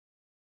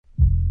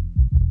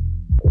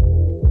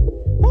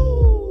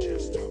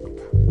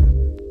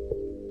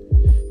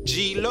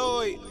G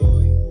Lloyd,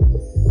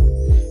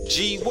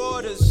 G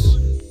Waters,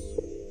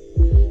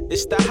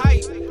 it's the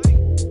hype.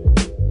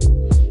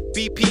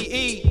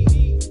 BPE,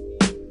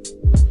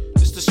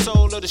 it's the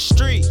soul of the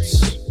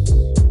streets.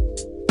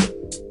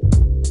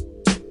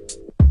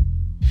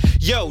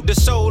 Yo, the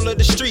soul of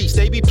the streets,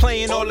 they be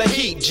playing all the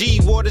heat. G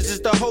Waters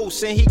is the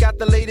host and he got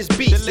the latest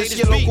beats. This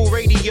your local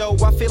radio,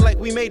 I feel like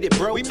we made it,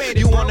 bro.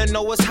 You wanna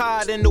know what's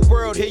hot in the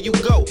world, here you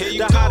go.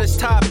 The hottest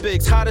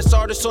topics, hottest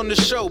artists on the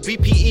show.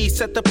 BPE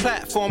set the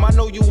platform, I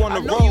know you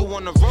wanna roll.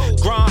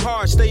 Grind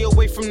hard, stay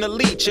away from the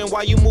leech. And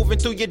while you moving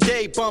through your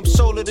day, bump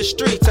soul of the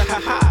streets.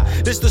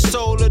 This the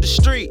soul of the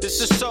street. This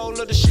the soul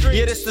of the street.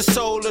 Yeah, this the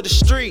soul of the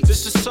street.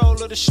 This the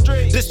soul of the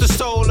street. This the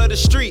soul of the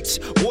streets.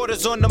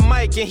 Waters on the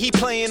mic and he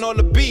playing all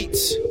the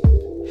beats.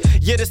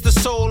 Yeah, this the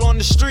soul on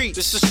the street.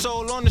 This the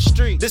soul on the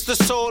street. This the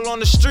soul on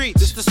the street.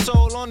 This the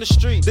soul on the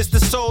street. This the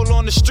soul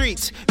on the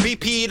streets.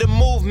 BPE the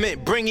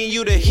movement, bringing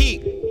you the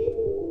heat.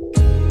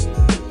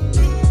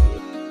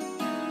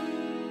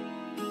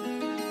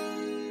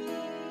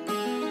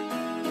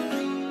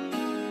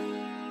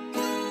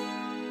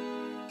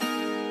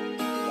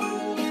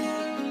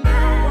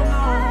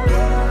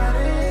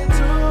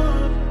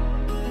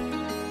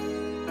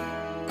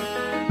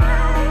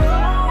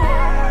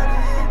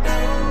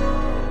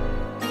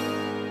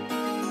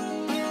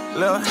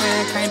 Left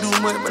hand can't do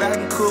much, but I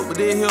can cook with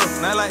this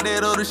here. Not like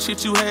that other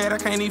shit you had, I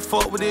can't even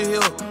fuck with this here.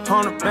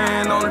 100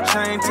 band on the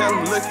chain, tell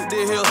them look at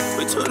this here.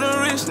 We took the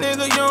rich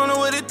nigga, you don't know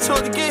what it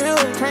took to get here.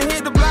 Can't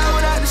hit the block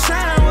without the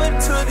shine, what it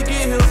took to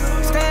get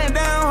here. Stand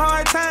down,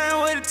 hard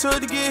time, what it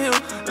took to get here.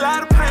 A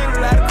lot of pain,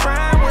 a lot of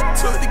crime, what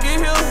it took to get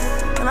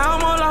here. And I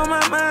almost lost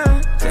my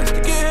mind, just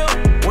to get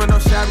here. Window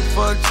shopping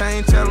for a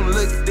chain, tell them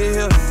look at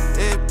this here.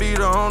 Head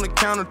beater on the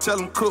counter, tell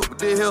them cook with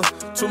this here.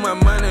 Too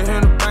much money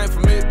in the bank for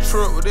me to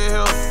truck with this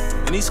here.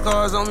 And these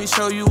scars on me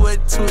show you what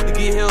it took to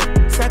get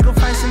here.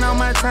 Sacrificing all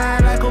my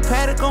time like a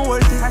paddock on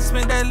worth it. I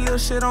spent that little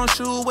shit on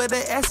shoes where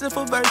they asking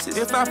for verses.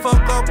 If I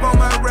fuck up on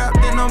my rap,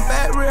 then I'm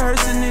back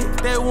rehearsing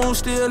it. That wound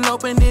still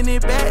open, then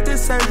it back to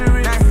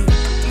surgery. Now he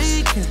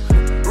leaking,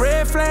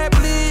 red flag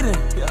bleeding.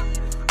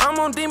 I'm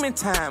on demon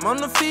time, on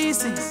the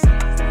feces.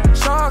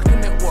 Shark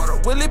in that water,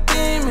 will it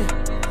beam me?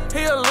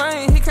 He a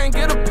lane, he can't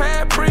get a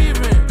pad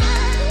breathing.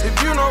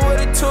 If you know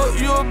what it took,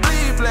 you'll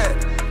bleed black.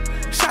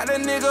 Shot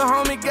that nigga,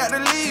 homie, got the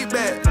lead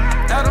back.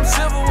 Got him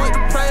silver with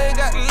the play,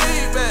 got the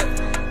lead back.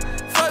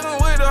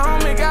 Fucking with the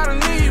homie, got a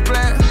knee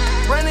black.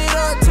 Run it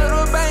up to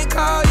the bank,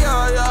 call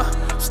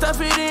yeah. Stuff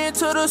it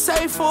into the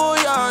safe for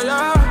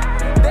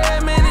yeah.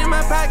 Dead men in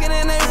my pocket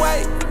and they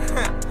white.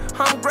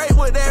 I'm great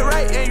with that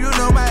right, and you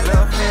know my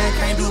left hand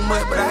can't do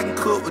much, but I can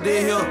cook with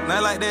this here.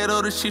 Not like that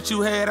other shit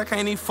you had, I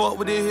can't even fuck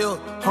with this here.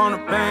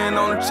 100 band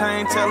on the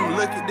chain, tell them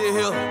look at this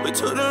here. We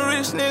took the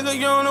rich nigga,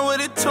 you don't know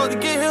what it took to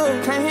get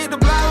here. Can't hit the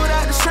block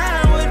without the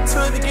shine, what it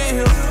took to get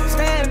here.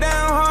 Stand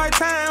down, hard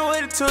time,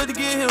 what it took to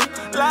get here.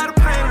 A lot of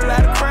pain, a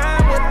lot of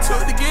crime, what it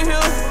took to get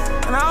here.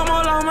 And I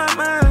almost lost my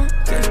mind,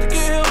 just to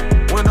get here.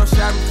 Window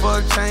shopping for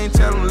a chain,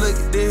 tell them look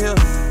at this here.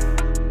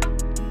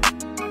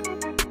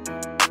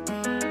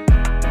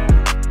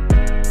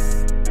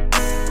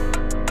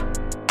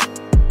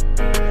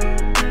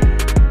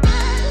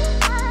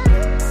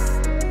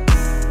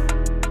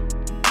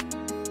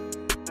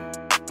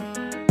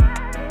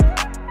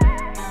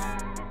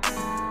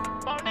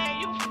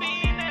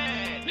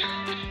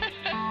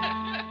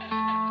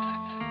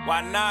 Why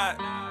not?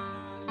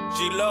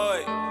 G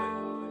Lloyd,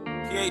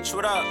 PH,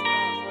 what up?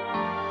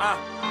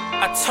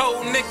 I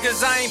told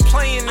niggas I ain't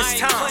playing this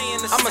time.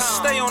 I'ma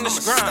stay on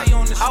this grind.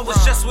 I was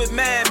just with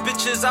mad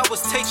bitches, I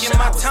was taking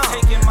my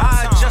time.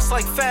 I adjust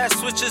like fast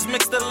switches,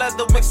 mix the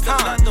leather with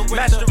time.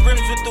 Match the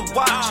rims with the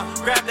watch,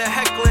 grab the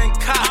heckler and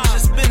cock.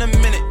 It's been a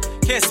minute.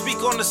 Can't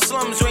speak on the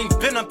slums, you ain't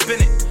been up in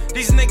it.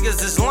 These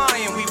niggas is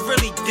lying, we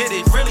really did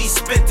it, really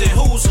spent it.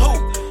 Who's who?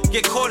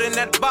 Get caught in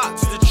that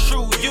box, the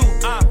true you.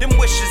 Them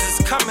wishes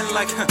is coming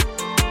like,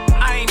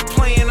 I ain't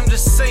playing, I'm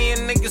just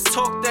saying niggas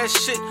talk that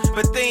shit,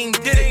 but they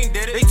ain't did it.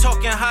 They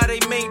talking how they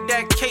made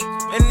that cake,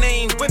 and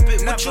they ain't whip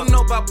it. What you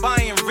know about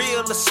buying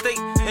real estate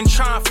and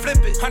trying to flip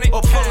it?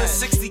 Or pulling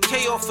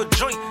 60K off a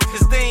joint,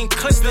 cause they ain't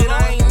clipped it.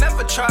 I ain't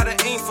never try to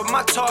aim for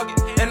my target,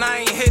 and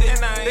I ain't hit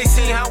it. They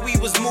see how we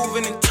was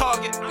moving in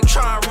Target, I'm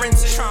trying to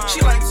rinse it.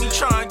 She like me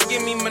trying to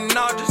give me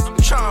menages, I'm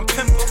trying to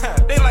pimp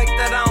it. They like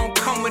that I don't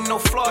come with no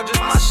flaw,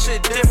 just my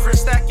shit different.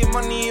 Stacking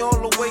money all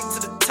the way to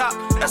the top,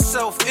 that's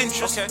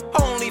self-interest.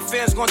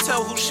 OnlyFans gon'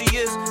 tell who she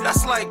is,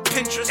 that's like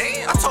Pinterest.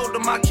 I told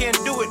them I can't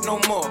do it no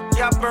more,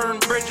 y'all burn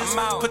bridges.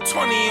 Put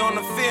 20 on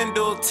the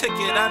FanDuel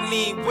ticket, I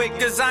need wig.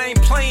 Cause I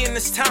ain't playing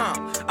this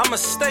time, I'ma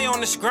stay on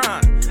this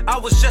grind. I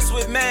was just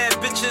with mad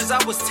bitches,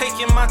 I was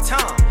taking my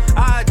time.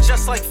 I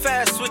adjust like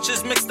fast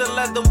switches, mix the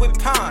leather with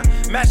pine.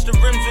 Match the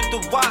rims with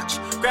the watch,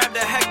 grab the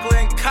heckler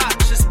and cock.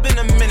 It's been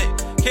a minute.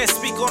 Can't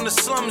speak on the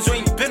slums, you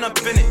ain't been up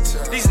in it.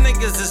 These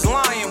niggas is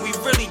lying, we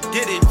really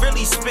did it,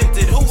 really spent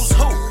it. Who's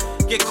who?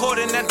 Get caught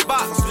in that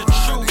box, the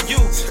true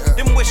you.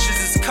 Them wishes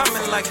is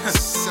coming like,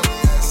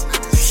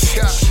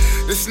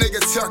 This nigga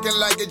talking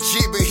like a G,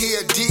 but he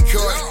a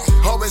decoy.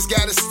 Always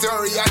got a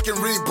story I can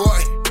read, boy.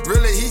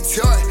 Really, he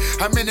toy.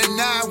 I'm in the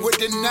 9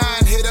 with the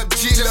 9, hit up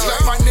G-Lloyd. Just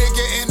like my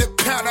nigga in the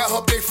pound, I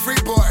hope they free,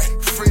 boy.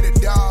 Free the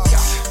dogs.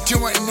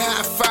 Doing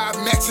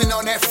 9-5, maxing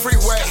on that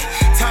freeway.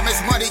 Time is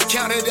money,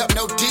 counted up,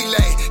 no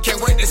delay. Can't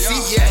wait to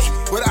see ya.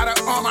 Without an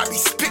arm, I be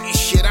spitting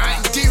shit, I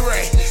ain't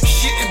D-Ray.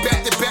 Shitting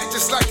back to back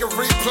just like a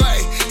replay.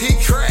 He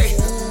cray.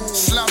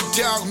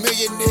 Slumdog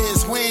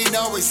millionaires, we ain't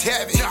always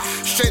have it.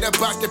 Straight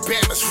up out the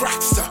Bama's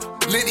rockstar,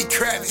 Lenny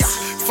Kravitz.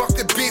 Fuck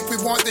the beef, we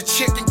want the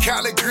chicken,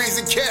 collard greens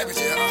and cabbage.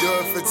 Do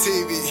it for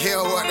TV, he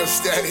don't want no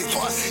static.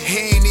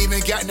 He ain't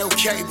even got no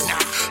cable.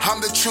 I'm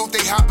the truth,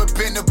 they hop up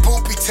in the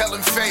booth, be telling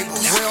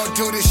fables. We don't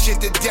do this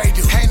shit that they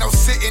do. Ain't no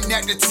sitting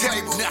at the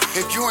table.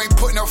 If you ain't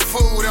put no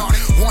food on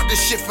it, want this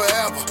shit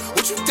forever.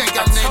 What you think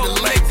I named the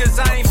label? Cause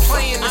I ain't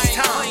playing this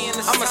time.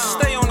 I'ma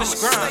stay on this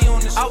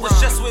grind. I was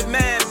just with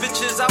mad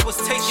bitches, I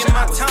was taking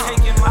my time.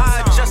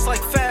 I adjust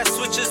like fast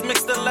switches,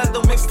 mix the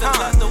leather with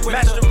time.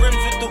 Match the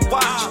rims with the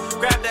watch,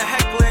 grab the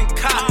heckler and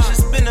cop.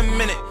 It's been a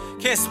minute,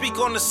 can't speak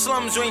on the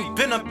slums, you ain't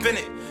been up in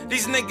it.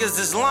 These niggas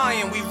is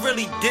lying, we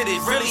really did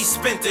it, really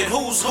spent it.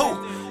 Who's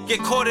who? Get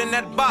caught in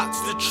that box,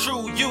 the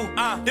true you.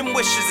 Them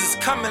wishes is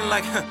coming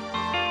like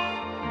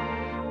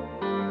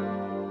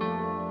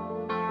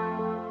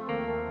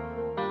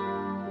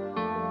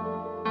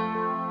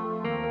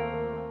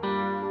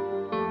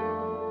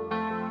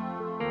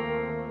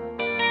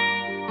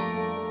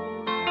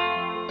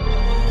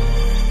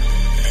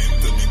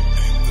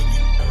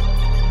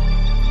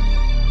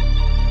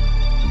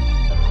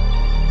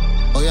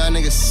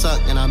Niggas suck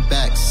and I'm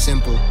back,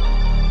 simple.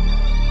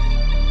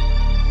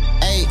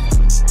 Ayy,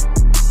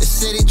 the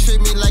city treat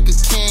me like a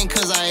king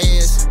cause I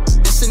is.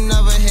 It's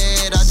another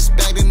head, I just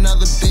bagged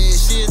another bitch.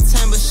 She a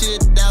 10 but she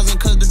a 1,000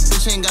 cause the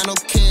bitch ain't got no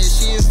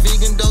kids. She a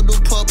vegan, don't do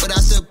pork but I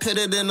still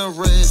put it in the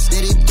wrist.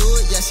 Did he do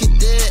it? Yes he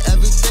did.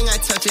 Everything I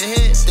touch it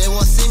hit. They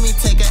won't see me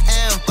take an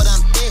L but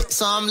I'm it,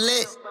 so I'm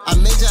lit. I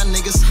made y'all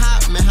niggas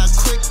hot, man, how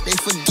quick they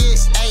forget.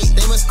 Ayy,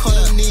 they must call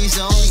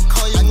amnesia, only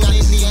call you when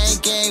they need you.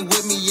 Gang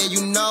with me, yeah,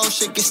 you know,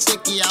 shit get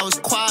sticky. I was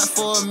quiet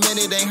for a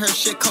minute, ain't heard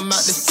shit come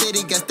out the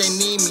city, guess they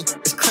need me.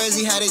 It's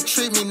crazy how they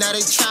treat me, now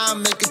they try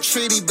and make a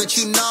treaty. But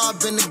you know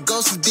I've been the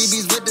ghost of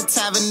BBs with the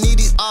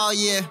Tavernidis all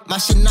year. My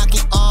shit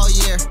knocking all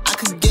year. I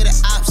could get an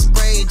op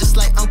spray just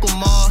like Uncle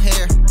Maul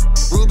hair.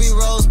 Ruby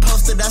Rose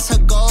posted, that's her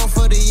goal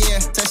for the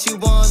year. Said she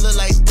wanna look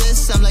like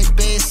this, I'm like,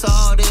 babe, it's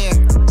all there.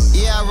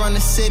 Yeah, I run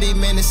the city,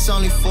 man, it's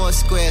only 4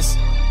 squares.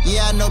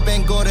 Yeah, I know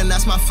Ben Gordon,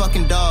 that's my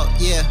fucking dog,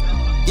 yeah.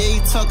 Yeah,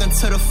 you talking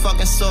to the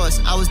fucking source,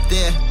 I was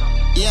there.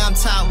 Yeah, I'm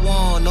top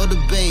 1, no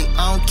debate,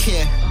 I don't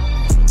care.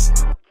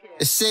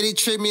 The city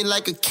treat me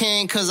like a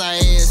king cause I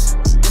is.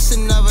 It's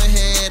another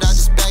head, I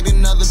just bagged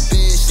another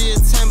bitch. She a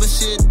 10 but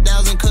she a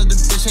 1,000 cause the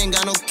bitch ain't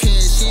got no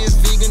kids. She a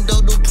vegan,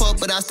 don't do pork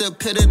but I still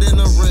put it in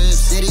the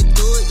ribs. Did he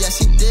do it? Yes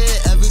he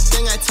did.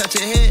 Everything I touch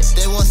it hit.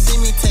 They won't see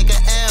me take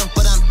an L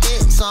but I'm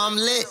it, so I'm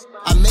lit.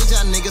 I made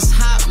y'all niggas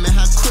hot, man,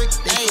 how quick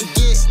they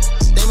forget.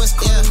 They must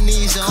call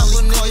amnesia,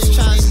 only call you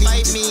trying to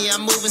spite me.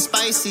 I'm moving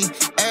spicy,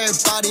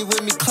 everybody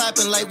with me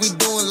clapping like we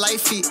doing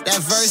lifey.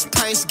 That verse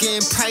price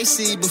getting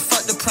pricey, but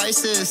fuck the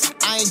prices.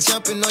 I ain't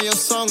jumping on your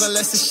song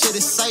unless the shit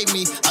excite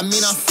me. I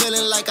mean, I'm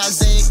feeling like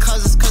Isaiah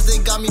Cousins, cause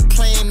they got me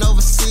playing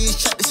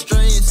overseas, check the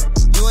streams.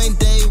 You ain't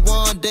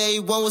day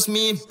one was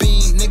me and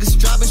Bean. Niggas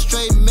dropping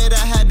straight mid,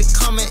 I had to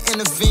come and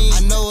intervene.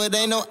 I know it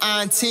ain't no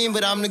iron team,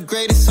 but I'm the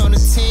greatest on the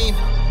team.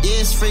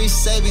 Yeah, it's free,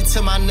 save it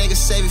till my niggas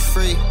save it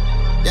free.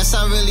 Yes,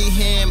 I'm really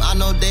him, I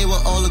know they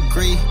will all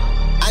agree.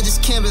 I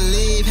just can't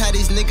believe how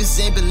these niggas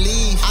ain't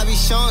believe. I be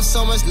showing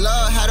so much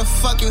love, how the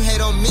fuck you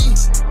hate on me?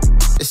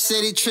 The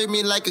city treat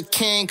me like a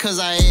king cause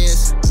I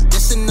is.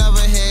 It's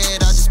another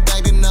head, I just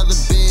bagged another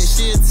bitch.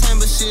 She a 10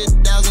 but she a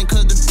 1,000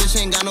 cause the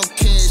bitch ain't got no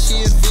kids.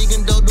 She a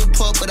vegan, don't do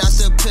pork but I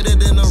still put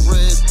it in the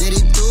wrist. Did he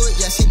do it?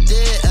 Yes he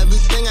did.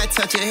 Everything I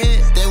touch it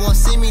hit. They won't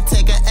see me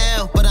take an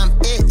L but I'm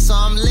it, so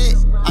I'm lit.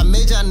 I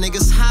made y'all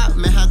niggas hot,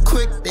 man, how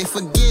quick they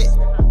forget.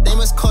 They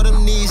must call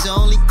amnesia,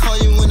 only call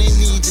you when they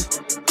need you.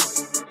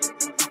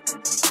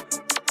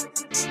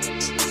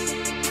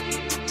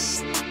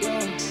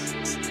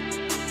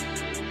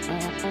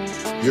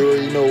 You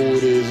already know who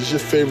it is. It's your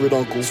favorite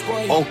uncle,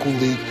 Uncle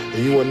Leak,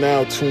 and you are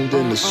now tuned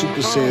in to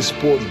Super Saiyan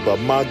Sports by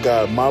my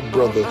guy, my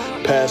brother,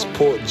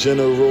 Passport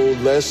General.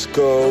 Let's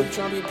go.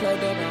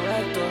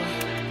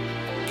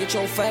 Get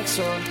your facts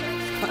on.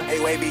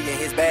 Hey, Wavy in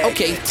his bag.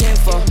 Okay, 10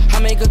 for.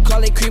 I make a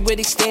call it creep with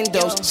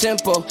extendos.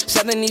 Simple.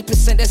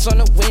 70% that's on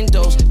the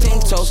windows.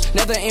 Pintos.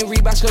 Never in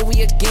Reeboks cause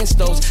we against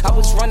those. I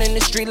was running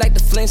the street like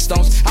the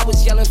Flintstones. I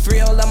was yelling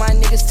free all of my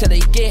niggas till they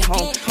get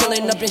home.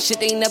 Pulling up and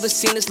shit they never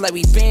seen us like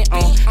we been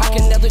on. I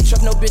can never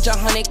trust no bitch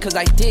 100 cause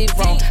I did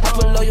wrong. I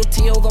put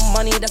loyalty over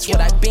money, that's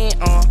what I been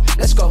on.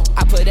 Let's go.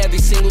 I put every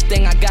single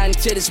thing I got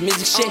into this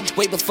music shit.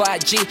 Way before I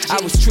G, I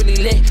was truly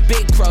lit.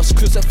 Big cross,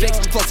 crucifix.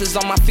 Flexes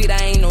on my feet,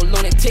 I ain't no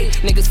lunatic.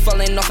 Niggas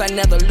falling off I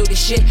never looted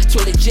shit, too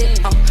legit.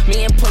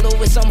 Me and Polo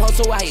with some hoes,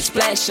 so I hate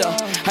splash up.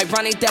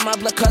 Ironic that my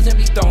blood cousin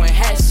be throwing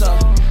hats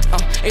up.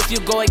 If you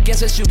go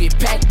against us, you get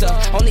packed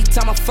up. Only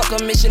time I fuck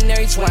a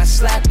missionary is when I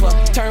slap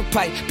her.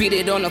 Turnpike, beat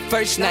it on the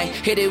first night.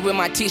 Hit it with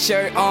my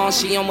t-shirt on,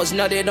 she almost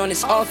nutted on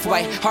this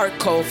off-white. Hard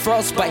cold,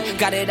 frostbite,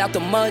 got it out the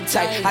mud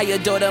tight. I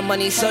adore the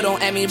money, so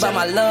don't ask me about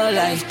my love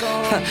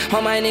life.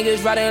 All my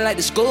niggas riding like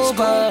the school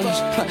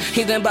bus.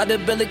 Even about the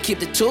bill to keep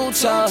the tool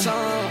tough.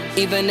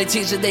 Even the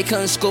teachers, they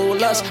couldn't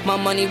school us. My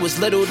money was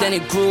little, then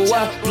it grew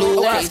up,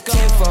 blew up.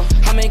 Tenfold,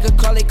 I make a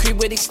call it creep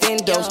with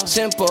extendos.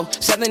 Simple,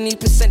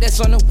 70%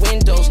 that's on the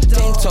windows.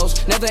 10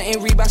 toes, never in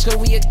Reeboks cause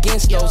we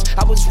against those.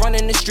 I was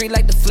running the street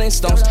like the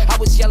Flintstones. I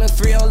was yelling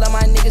free all of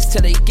my niggas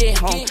till they get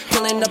home.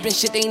 Pulling up and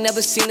shit they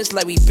never seen us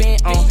like we been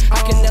on.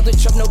 I can never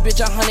trust no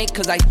bitch 100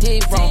 cause I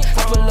did wrong.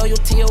 I put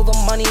loyalty over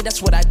money,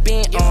 that's what I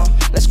been on.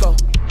 Let's go.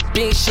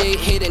 Big shit,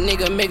 hit a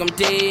nigga, make him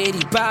dead,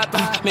 he bop,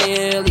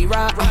 Millie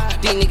rock.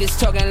 These niggas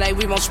talking like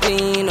we won't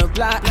spin a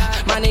block.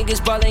 My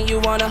niggas ballin', you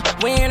wanna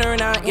win or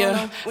not,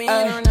 yeah.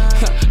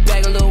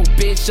 Bag a little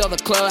bitch of the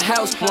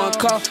clubhouse, one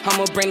call,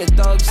 I'ma bring the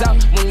thugs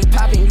out. When you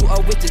poppin', you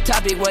all with the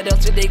topic, what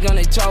else are they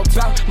gonna talk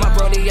about? My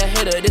brody a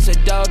hitter, this a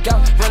dog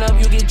out. Run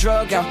up, you get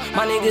drug out.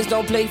 My niggas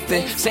don't play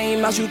fair,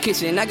 same house you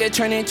kissin', I get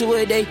turned into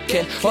a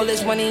daycare. All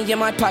this money in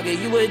my pocket,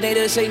 you would need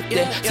a safe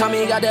there.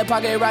 Tommy got that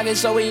pocket rocket,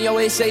 so we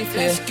always safe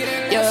here,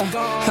 yeah.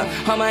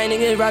 All my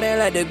niggas riding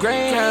like the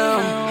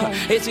Greyhound.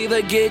 It's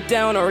either get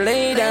down or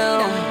lay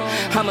down.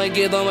 I'ma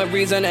give them a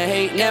reason to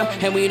hate now,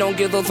 and we don't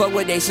give a fuck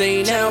what they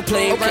say now.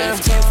 Play around.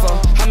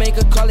 Tenfold, I make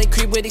a call it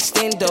creep with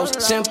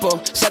extendos. Simple,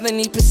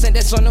 70%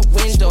 that's on the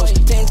windows.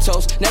 10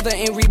 toes, never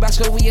in Reeboks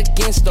cause we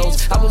against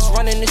those. I was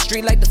running the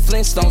street like the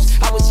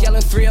Flintstones. I was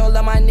yelling free all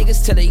of my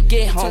niggas till they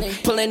get home.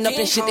 Pulling up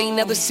and shit they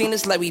never seen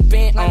us like we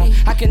been on.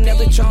 I can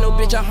never trust no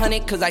bitch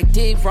 100 cause I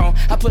did wrong.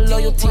 I put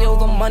loyalty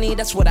over money,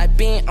 that's what I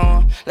been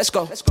on. Let's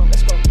go. Let's go.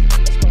 Let's go.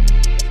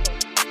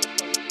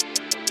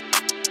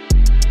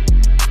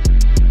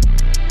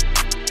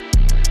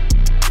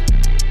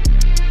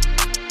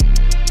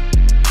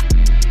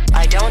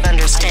 I don't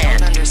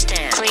understand.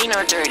 Clean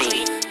or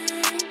dirty?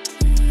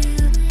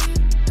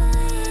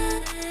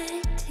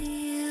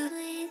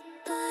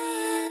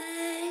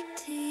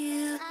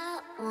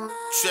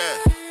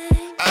 Shit.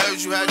 I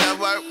heard you had that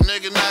work,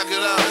 nigga, knock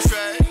it off.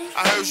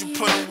 I heard you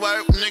put in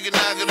work, nigga,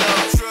 knock it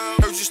off.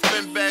 Heard you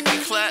spin back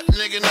and clap,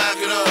 nigga, knock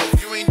it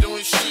off. You ain't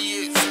doing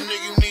shit, so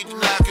nigga, you need to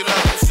knock it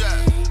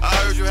off. I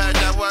heard you had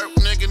that work,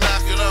 nigga,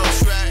 knock it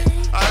off.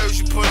 I heard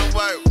you put in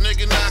work,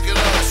 nigga, knock it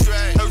off.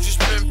 Heard you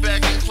spin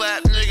back and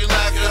clap, nigga,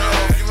 knock it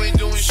off. You ain't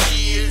doing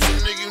shit, so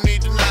nigga, you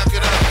need to knock it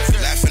off.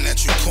 Laughing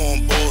at you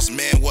cornballs,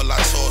 man, while I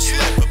toss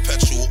like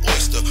perpetual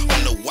oyster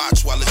on the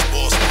watch while it's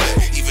boss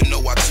wet. Even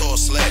though I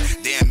toss slack,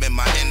 damn in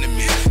my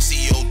enemies.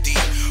 COD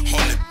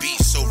on the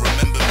beat, so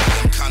remember me.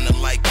 I'm kinda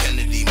like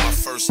Kennedy, my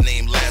first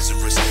name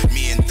Lazarus.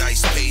 Me and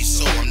Dice Page,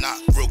 so I'm not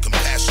real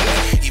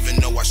compassionate. Even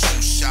though I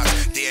shoot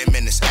shots, damn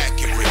man, it's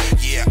accurate.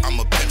 Yeah, I'm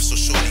a pimp, so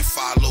shorty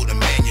follow the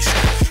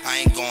manuscript. I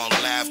ain't gon'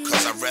 laugh,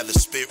 cause I'd rather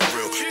spit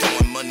real.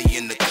 Throwing money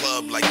in the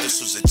club like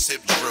this was a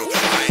tip drill.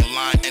 I ain't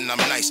lying and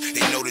I'm nice,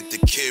 they know that the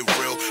kid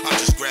real. I'm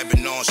just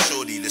grabbing on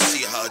shorty to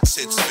see how her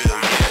tits feel,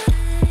 yeah.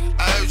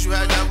 I heard you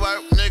had that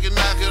work, nigga,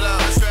 knock it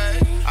off.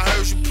 I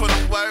heard you put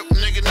in work,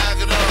 nigga, knock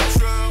it off.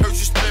 Heard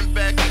you spin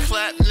back and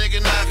clap,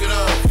 nigga, knock it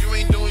off. You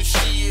ain't doing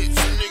shit,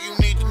 so nigga, you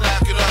need to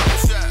knock it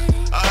off.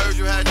 I heard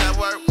you had that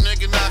work,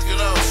 nigga, knock it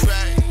off.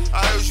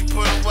 I heard you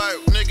put in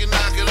work, nigga,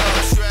 knock it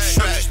off.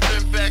 Heard you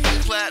spin back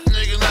and clap,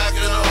 nigga, knock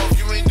it off.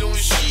 You ain't doing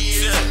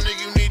shit, so nigga,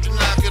 you need to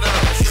knock it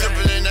off.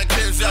 Trippin' in that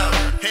Ken's out,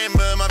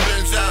 hammer in my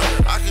Benz out.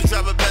 I can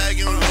drop a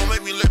bag and don't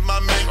make me let my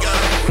men go.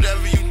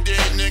 Whatever you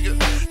did, nigga,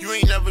 you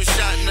ain't never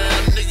shot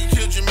none. Nigga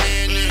killed your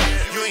man, nigga.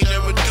 You ain't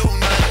never do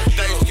nothing.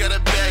 Dice got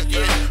a bag,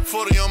 yeah.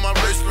 40 on my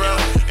wrist, bro.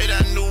 It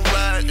that new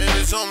ride, and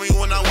it's on me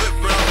when I whip,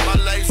 bro. My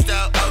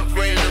lifestyle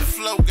upgrade, the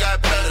flow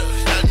got better.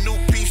 That new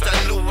piece, that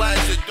new watch,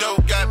 the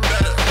dope got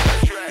better.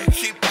 You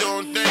keep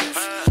doing things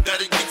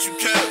that'll get you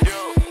kept.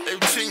 If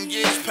 10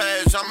 years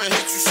pass, I'ma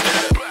hit you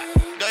step.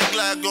 That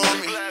Glock on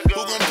me, who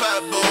gon'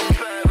 pop on me?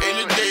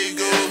 Ain't a day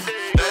go,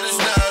 that is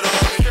not on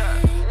me.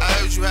 I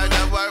heard you had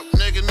that work,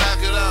 nigga, knock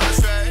it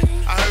off.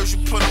 I heard you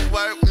put in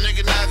work,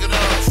 nigga, knock it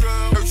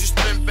off. Heard you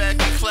spin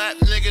back and clap,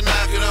 nigga,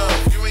 knock it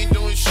off. You ain't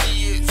doing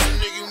shit, so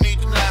nigga, you need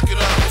to knock it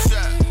off.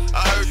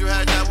 I heard you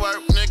had that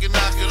work, nigga,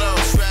 knock it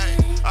off.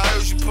 I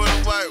heard you put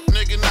in work,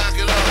 nigga, knock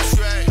it off.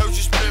 Heard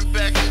you spin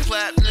back and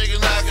clap, nigga,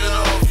 knock it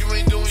off. You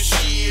ain't doing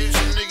shit, so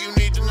nigga, you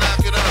need to knock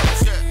it off.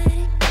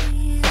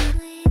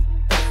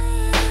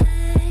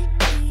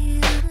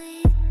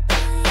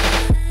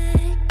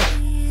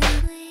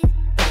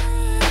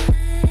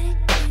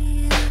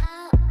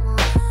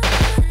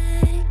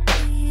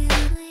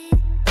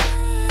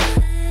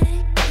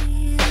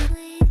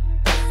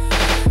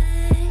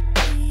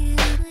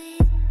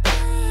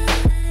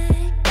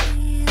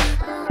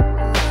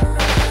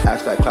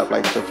 Hashtag clap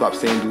like flip-flop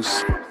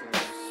sandals.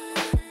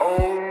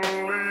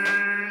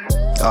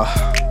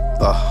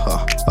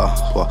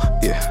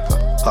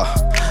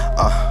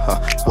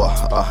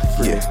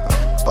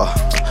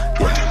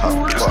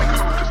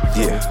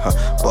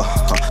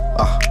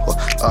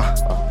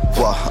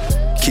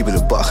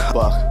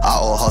 I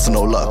all hustle,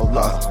 no luck.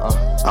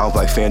 I don't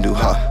play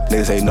FanDuel,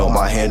 niggas ain't know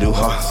my handle,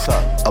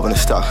 Up in the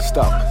stock.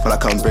 When I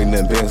come bring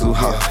them bands,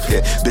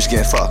 Yeah, bitch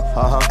getting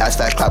fucked. Ass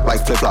fat clap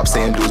like flip flop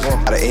sandals.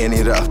 Gotta end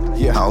it up.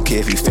 I don't care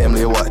if you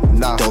family or what.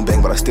 Don't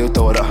bang, but I still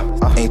throw it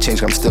up. Ain't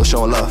changed, I'm still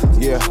showing love.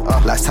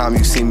 Last time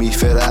you see me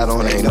fit out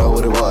on, ain't know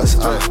what it was.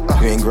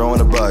 You ain't growing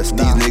the buzz.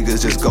 These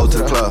niggas just go to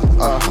the club.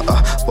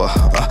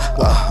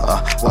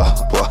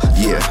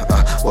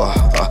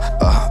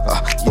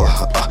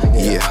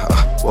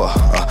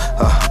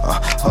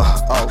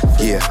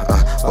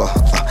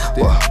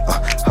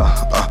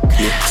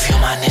 Feel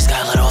my niggas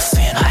got a little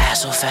fan. Her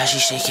ass so fast, she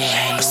shake your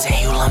hand. You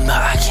say you lumber,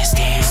 I can't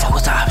stand. Fuck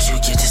with the ops, you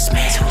get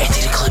dismantled.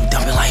 Empty the clip,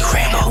 dumping like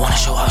Rambo. Wanna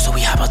show off, so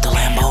we hop out the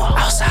Lambo.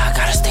 Outside,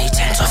 gotta stay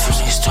tense. So few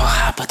niggas talk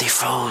hot, but they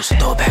froze.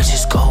 Throw it back,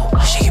 just go.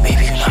 Shake it,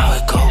 baby, you know how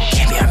it go.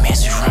 Can't be our man,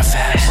 so you run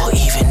fast. Or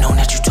even know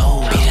that you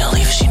told. Beat it and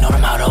leave it, she know the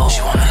motto.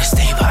 She want me to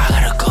stay, but I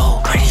gotta go.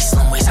 Pretty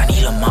slim waist, I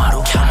need a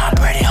model. Count my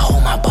bread and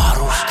hold my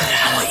bottles.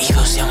 I'm with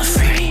ego, selling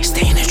free.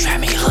 Stay in the trap,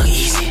 make it look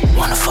easy.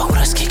 Wanna fuck with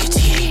us, kick a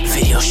TD.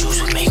 Video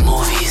shoots, we make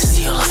movies.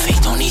 Steal a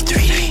fake, don't need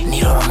 3D.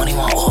 Need all the money,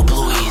 want all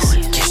blueies.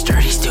 Get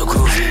sturdy, still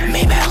groovy.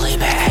 Maybach, lay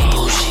back, act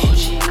bullshit.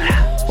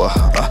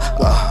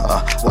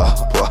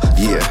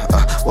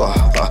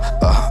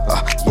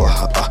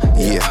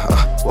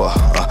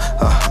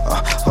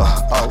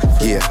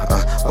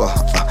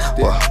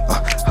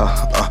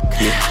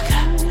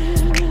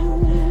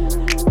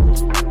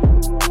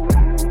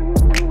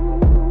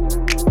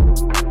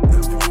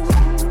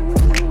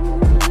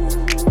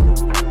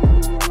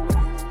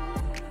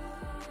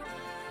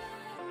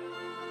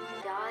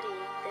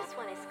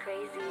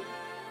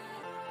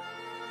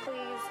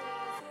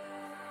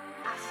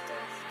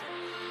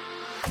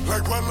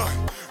 Like red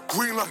light,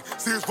 green light,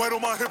 see it's right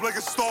on my hip like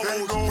it's Star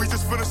Wars. We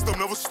just finished them,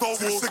 never Star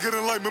Wars. Sicker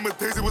than light, remember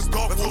days it was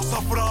dark. Let's go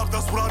south for the op,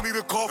 that's what I need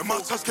a call for. And my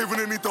chest caving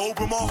in, need to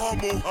open my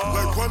heart more.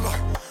 Like red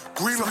light,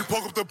 green light,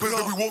 park up the biz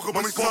that we woke up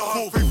and we spot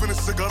full. Faith in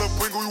this shit, gotta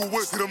bring who you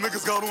with. See them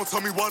niggas got on,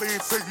 tell me why they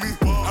ain't take me.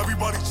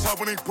 Everybody chop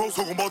when they broke,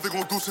 talking about they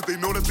gon' do shit, they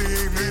know that they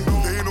ain't me.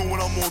 They ain't know when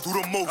I'm on, do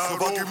the most.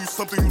 If I give you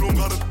something, you don't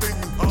gotta thank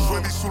me.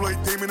 Trendy shoe like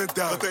Damon and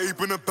Dad. Got the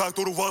ape in the back,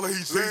 throw the wallet,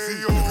 he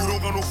Jay-Z. If you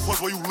don't got no fuss,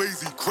 why you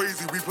lazy?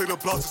 Crazy, we play the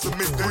blocks just to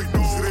make three.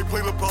 See they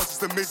play the blocks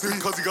just to make three.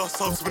 Cause he got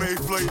subs when they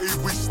play 8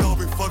 weeks.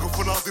 Starving, fucking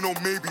for Nazi, no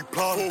maybe.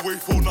 Plot, 4 way,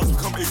 4 knots,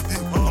 become AD.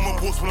 I'm a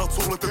boss when I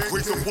talk like the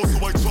greats. A boss, so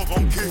white chalk,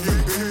 I don't care,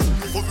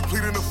 yeah. Once we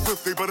plead in the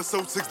fifth, they better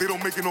sell 6. They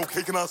don't make it no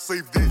cake and I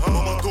save D. On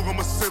my dog, I'm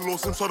a sin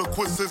loss. Him try to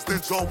quit since then,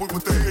 John Wick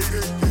with the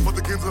hate. But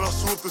the games that I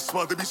shoot up the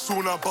spot, they be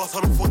suing our boss.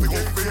 How the fuck they gon'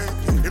 fake?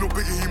 Ain't no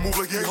biggie, he move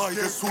like he high.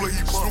 Get Sula, he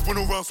snooping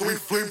around, so he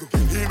flamed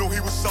him. He ain't know he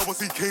was shot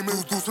once he came in.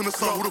 Who's deucing the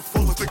side, who the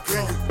fuck let the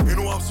gang? Ain't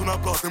no ops on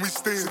that block, then we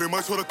stay. So they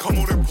might try to come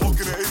on and park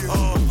in the A.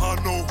 I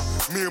know,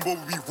 me and Bo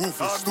be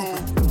ruthless,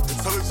 stupid.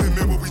 Intelligent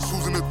men, but we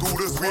choosing to do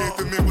this. We ain't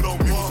the men without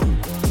music.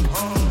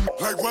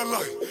 Like red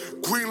light,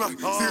 green light,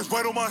 see it's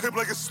right on my hip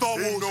like it's Star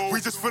Wars.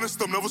 We just finished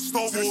them, never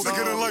Star Wars.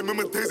 Sicker than light,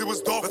 remember days it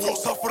was dark. Let's go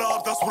south for the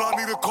op, that's what I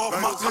need a call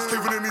for. My chest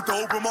caving in, need to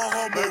open my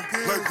heart more.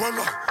 Like red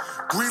light,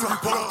 green light,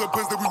 park up the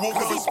biz that we woke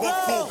up and spot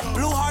full.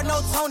 Blue heart,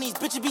 no Tonys,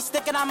 bitches be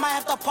sticking, I might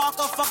have to park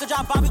up. Fuck a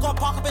drop by, we gon'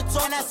 park up and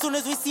talk. And as soon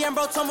as we see him,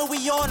 bro, tell me we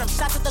on him.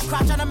 Shots at the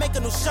crowd, tryna make a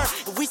new shirt.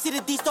 If we see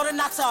the D, throw the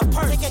knocks to a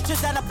purse. Take it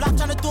just down the block,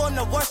 tryna do him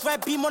the worst.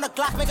 Red beam on the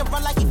Glock, make it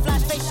run like he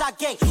flash, face shot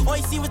gay. All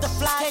you see with the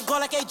fly, can't go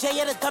like AJ,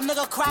 yeah, the dumb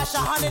nigga crash.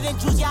 100 and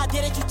juice, yeah, I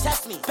did it, you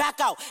test me. Back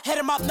out, hit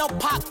him up, no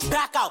pop,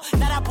 back out.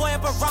 Now that boy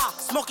up a rock,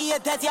 smoking your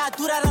dead, yeah, I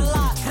do that a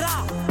lot.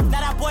 Now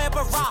that boy up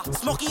a rock,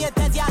 smoking your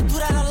dead, yeah, I do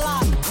that a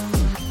lot.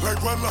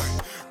 Like red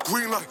light,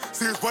 green light,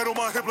 see it's right on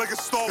my hip like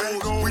it's Star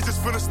Wars. We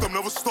just finished them,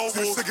 never Star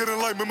Wars. Sicker than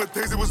light, remember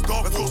days it was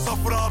dark. Let's go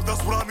south for the op,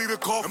 that's what I need a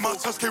call for. And my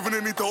chest caving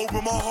in, need to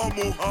open my heart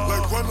more.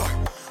 Like red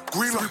light,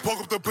 green light, park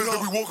up the biz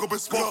that we woke up and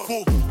spot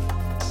full.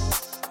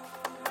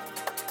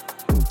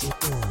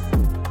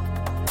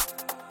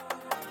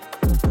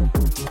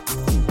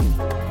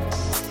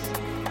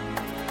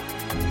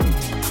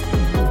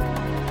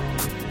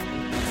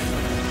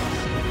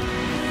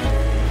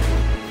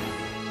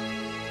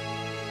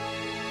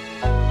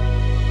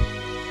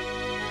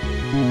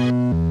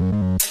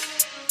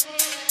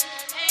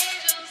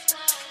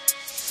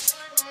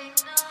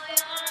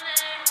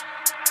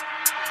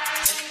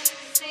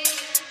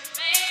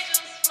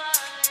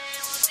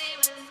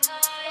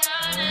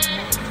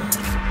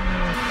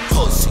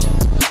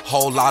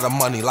 Whole lot of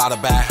money, lot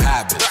of bad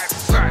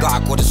habits.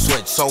 Glock with a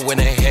switch, so when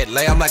it hit,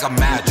 lay him like a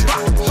mattress.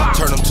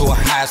 Turn him to a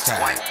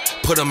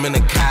hashtag, put him in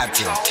a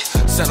caption.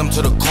 Send him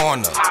to the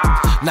corner,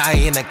 now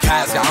he in the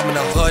casket. I'm in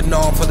the hood,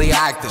 known for the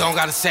acting. Don't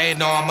gotta say it,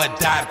 no, I'm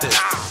adapted.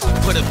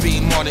 Put a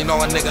beam on it,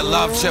 know a nigga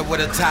love shit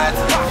with a tag.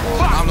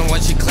 I'm the one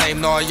she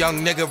claimed, no, a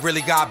young nigga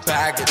really got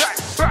baggage.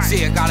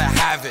 See, I gotta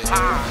have it.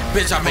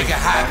 Bitch, I make it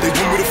happen.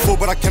 They want me to fall,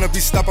 but I cannot be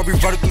stopped. I be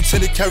riding through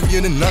 10 and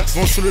carrying the nuts.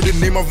 Going sooner than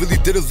name, I really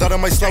did a lot. I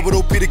might slide with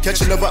OP to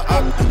catch another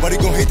op. Why they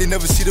gon' hate, they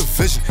never see the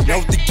vision. Now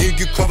with the game,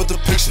 get covered the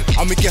picture.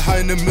 I make it high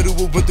in the middle,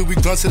 with winter, we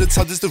glance to the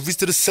top just to reach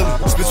to the ceiling.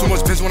 Spend too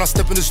much pins when I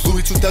step in this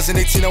Louis.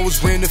 2018, I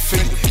was wearing the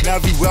Fendi. Now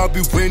everywhere I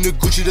be wearing the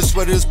Gucci. The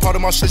sweater is part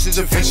of my shirt, is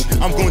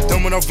invention. I'm going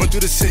dumb when I run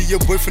through the city. Your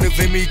boyfriend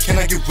evade me, he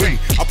cannot get with me.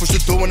 I push the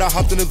door when I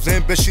hopped in the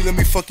van. Bet she let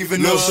me fuck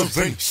even though it's a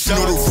rain. You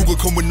know the Ruger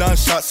come with 9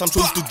 shots. I'm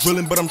trying to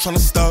drilling, but I'm trying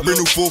to stop. Brand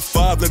new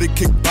 4-5, let it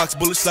kick box.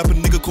 Bullet slap a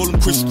nigga, call him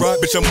Chris Rock.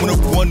 Bitch, I'm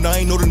 1-up-1, I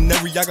ain't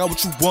ordinary. I got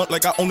what you want,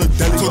 like I own a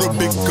deli. Told a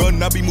big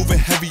gun, I be moving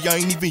heavy. I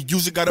ain't even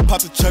use it, gotta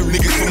pop the cherry.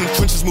 Niggas from the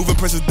trenches moving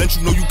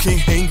presidential. No, you can't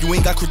hang, you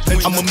ain't got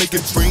credentials. I'ma make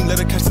it rain, let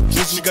her catch the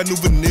drizzle. She got new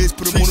veneers,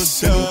 put them on the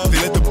dental. They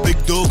let the big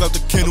dog out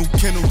the kennel.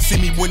 See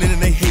me winning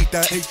and they hate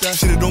that.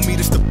 Shit, it don't mean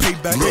it's the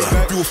payback.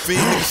 You a fan,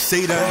 niggas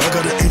say that. I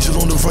got an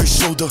angel on the right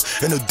shoulder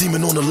and a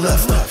demon on the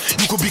left.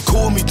 You could be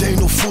cool with me, they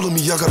ain't no fooling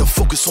me. I gotta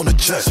focus on the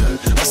jet.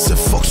 I said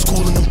fuck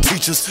school and them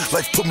teachers.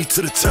 Life put me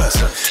to the test.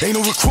 Ain't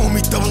no recruiting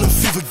me, doubling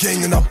fever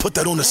gang, and I put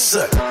that on the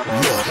set.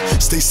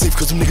 Look, stay safe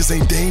cause them niggas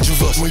ain't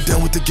dangerous. You ain't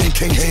down with the gang,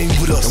 can't hang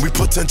with us. And we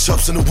put 10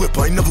 chops in the whip,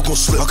 I ain't never gon'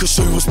 slip. I can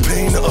show you what's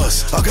pain to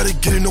us. I gotta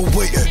get it, no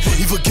waiting.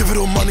 Either give it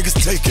or my niggas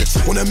take it.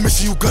 On that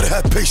mission, you gotta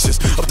have patience.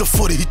 Up to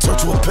 40, he turned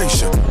to a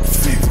patient.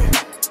 Fever.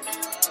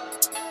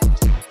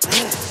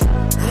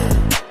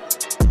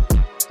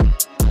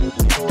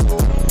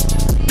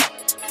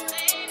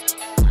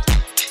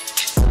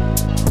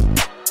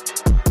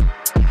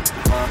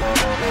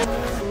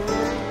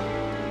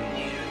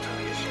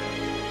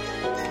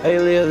 Hey,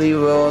 Leah, leave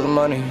with all the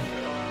money.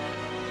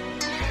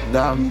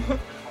 Damn,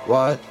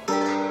 what?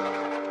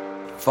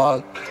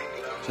 Fuck.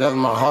 She left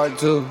my heart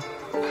too.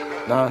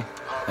 Nah,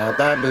 not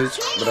that bitch,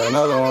 but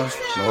another one.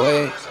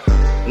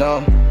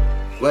 No,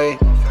 wait.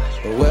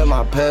 But where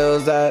my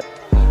pills at?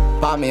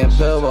 Pop me a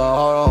pill, but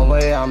hold on,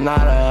 wait. I'm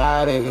not an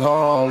addict, hold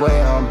on,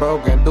 wait. I'm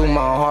broken through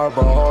my heart,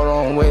 but hold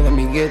on, wait. Let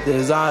me get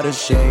this out of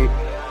shape.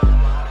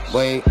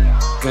 Wait.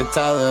 Could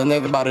tell a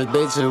nigga about his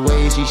bitch the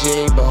way she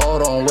shake, but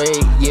hold on, wait,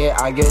 yeah,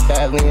 I get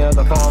that lean at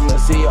the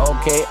pharmacy,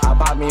 okay. I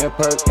pop me a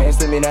perk and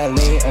send me that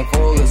lean and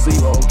fall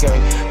asleep, okay.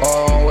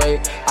 Hold on,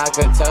 wait, I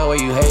could tell what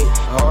you hate.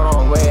 Hold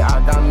on, wait,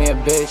 I got me a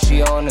bitch,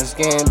 she on the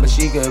skin, but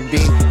she could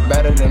be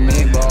better than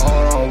me. But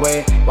hold on,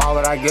 wait, why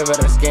would I give her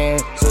the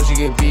skin so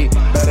she could be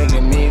better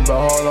than me?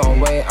 But hold on,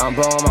 wait, I'm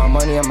blowing my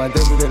money, I'm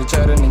addicted to the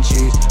cheddar and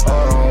cheese.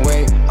 Hold on,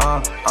 wait,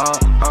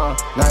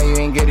 now you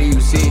ain't get it, you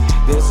see.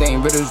 This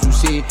ain't riddles, you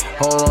see.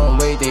 Hold on,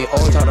 wait. They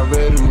all try to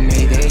riddle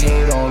me, they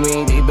hate on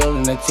me, they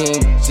building a team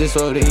just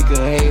so they could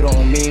hate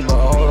on me. But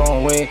hold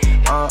on, wait,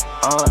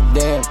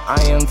 damn, I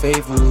am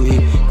faithfully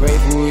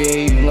grateful,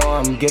 yeah, you know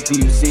I'm gifted,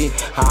 you see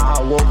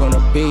how I walk on the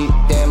beat,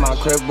 damn, my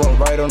crib walk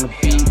right on the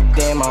beat,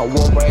 damn, I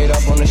walk right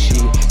up on the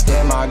sheet,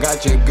 damn, I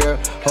got your girl,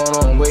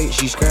 hold on, wait,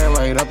 she scram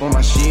right up on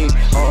my sheet,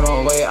 hold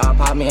on, wait, I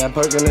pop me a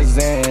perk in the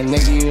Zen,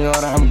 nigga, you know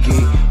that I'm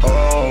geek, hold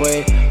on,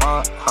 wait,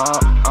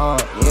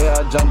 yeah,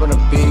 I jump on the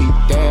beat,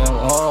 damn,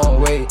 hold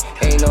on, wait,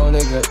 ain't no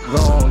nigga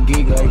gon'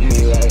 geek like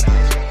me, like,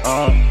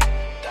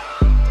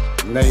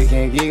 no, you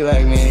can't geek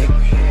like me.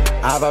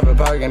 I pop a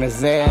park in the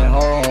Zen,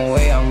 hold on,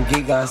 wait, I'm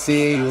geek, I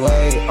see you,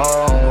 wait,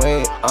 hold on,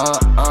 wait,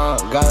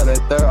 got the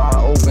third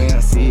eye open, I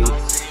see.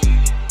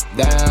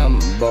 Damn,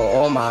 but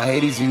all my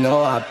haters, you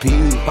know I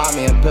pee. Pop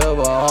me a pill,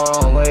 but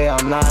hold on, wait,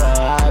 I'm not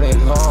an addict,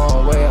 hold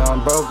on, wait,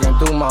 I'm broken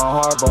through my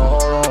heart, but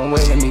hold on,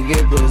 wait, let me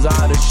get this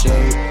out of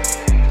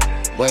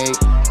shape, wait.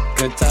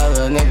 Could tell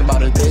a nigga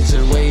about a bitch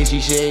the way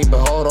she shake,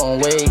 but hold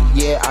on, wait,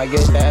 yeah, I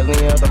get that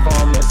lean at the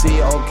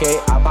pharmacy, okay.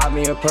 I pop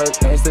me a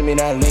perk and send me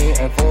that lean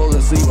and fall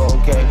asleep,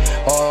 okay.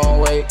 Hold on,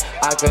 wait,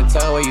 I could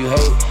tell what you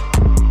hate.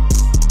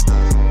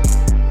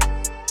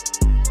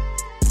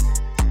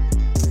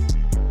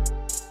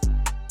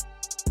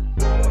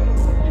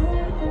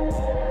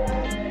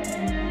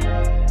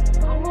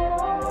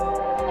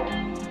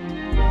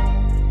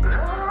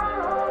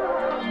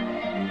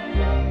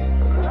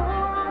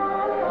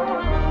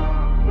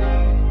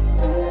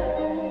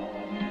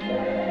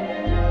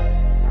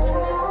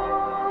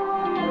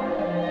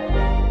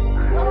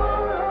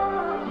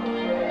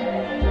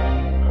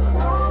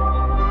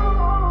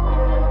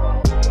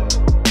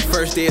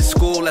 First day of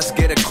school, let's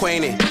get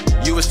acquainted.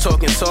 You was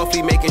talking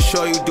softly, making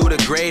sure you do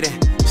the grading.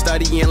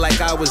 Studying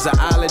like I was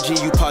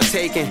zoology, you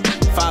partaking.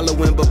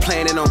 Following but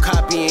planning on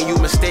copying, you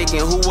mistaken.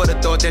 Who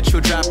would've thought that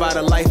you'd drop out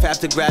of life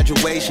after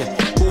graduation?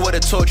 Who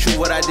would've taught you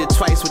what I did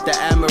twice with the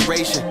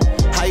admiration?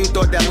 How you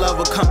thought that love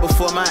would come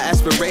before my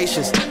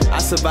aspirations? I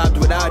survived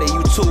without it,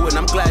 you too, and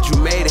I'm glad you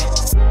made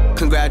it.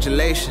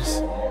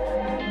 Congratulations.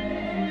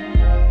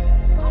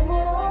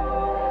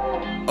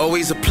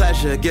 Always a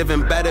pleasure,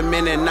 giving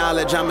betterment and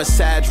knowledge. I'm a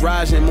Sag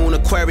rising, Moon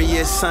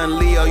Aquarius, Sun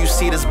Leo. You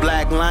see this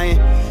black lion?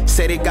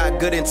 Say they got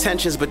good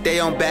intentions, but they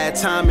on bad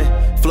timing.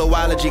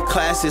 Flowology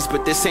classes,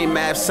 but this ain't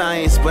math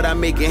science. But I'm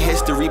making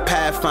history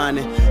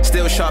pathfinding.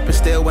 Still sharp and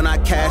still when I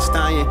cast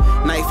iron.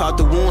 Knife life out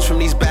the wounds from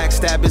these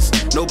backstabbers.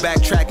 No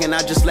backtracking,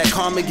 I just let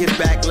karma give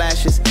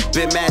backlashes.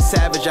 Been mad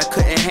savage, I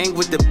couldn't hang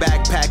with the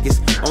backpackers.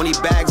 Only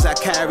bags I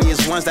carry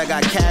is ones that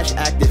got cash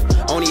active.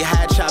 Only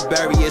hat shot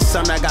bury is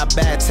some that got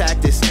bad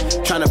tactics.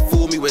 Tryna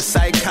fool me with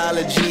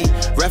psychology.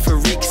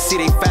 Referee can see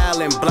they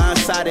fouling,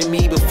 blindsiding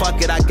me. But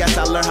fuck it, I guess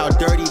I learned how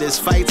dirty this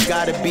fight's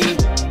gotta be.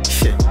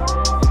 Shit.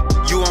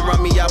 You won't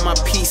run me out my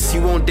peace,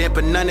 you won't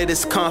dampen none of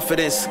this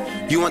confidence.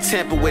 You won't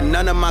tamper with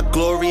none of my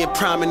glory and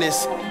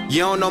prominence. You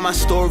don't know my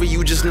story,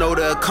 you just know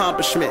the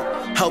accomplishment.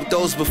 Help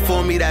those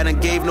before me that done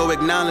gave no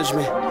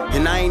acknowledgement.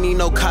 And I ain't need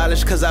no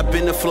college cause I've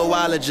been a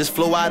flowologist.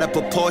 Flow out of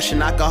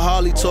proportion, I can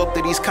hardly talk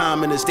to these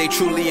commoners. They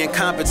truly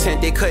incompetent,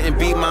 they couldn't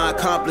be my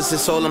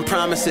accomplices. All them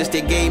promises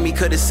they gave me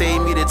could've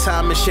saved me the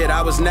time and shit.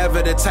 I was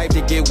never the type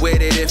to get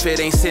with it if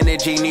it ain't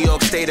synergy. New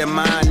York state of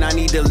mind, I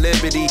need the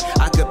liberty.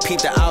 I could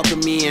peep the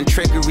alchemy and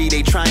trickery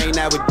they trying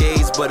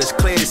nowadays, but it's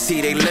clear to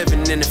see they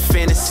living in a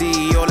fantasy.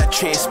 All that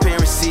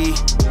transparency,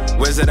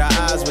 where's the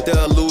eyes with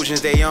the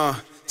illusions they on?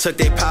 Took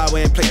their power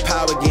and played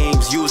power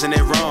games, using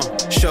it wrong.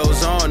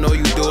 Shows on, all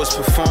you do is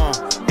perform.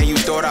 And you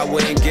thought I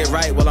wouldn't get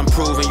right, well I'm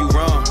proving you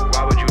wrong.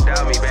 Why would you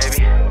doubt me,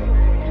 baby?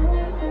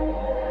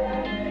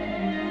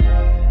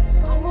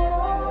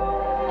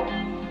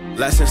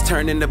 Lessons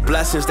turn into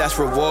blessings, that's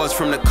rewards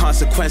from the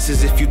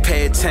consequences if you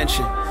pay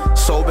attention.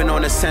 Soul been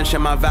on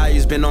ascension, my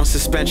values been on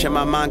suspension.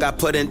 My mind got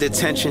put in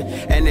detention,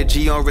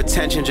 energy on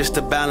retention just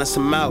to balance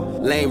them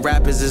out. Lame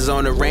rappers is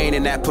on the rain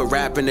and that put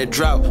rap in the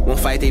drought. Won't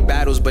fight they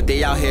battles, but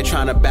they out here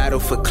trying to battle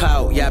for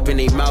clout. Yapping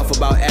they mouth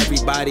about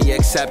everybody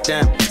except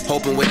them.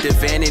 Hoping with the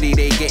vanity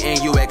they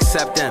getting, you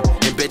accept them.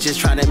 And bitches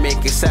trying to make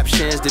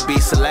exceptions to be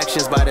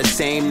selections by the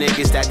same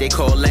niggas that they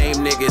call lame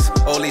niggas.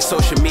 Only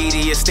social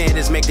media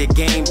standards make the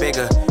game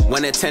bigger.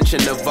 When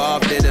attention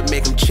evolved, it'll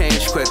make them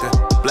change quicker.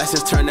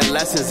 Blessings turn to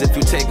lessons if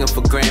you take them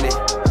for granted.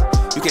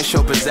 You can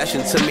show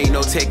possession to me,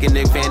 no taking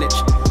advantage.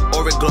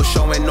 Auric glow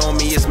showing on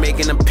me is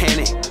making them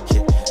panic.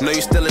 Know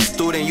you still a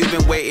student, you've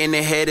been waiting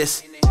to hear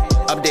this.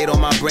 Update on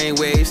my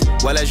brainwaves,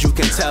 well as you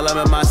can tell I'm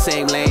in my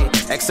same lane.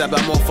 Except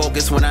I'm more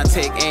focused when I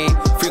take aim.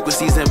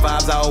 Frequencies and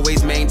vibes I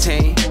always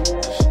maintain.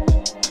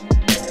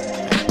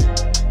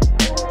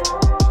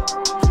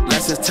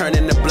 Lessons turn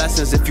into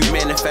blessings if you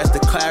manifest the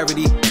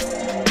clarity.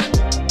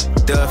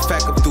 The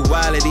effect of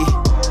duality.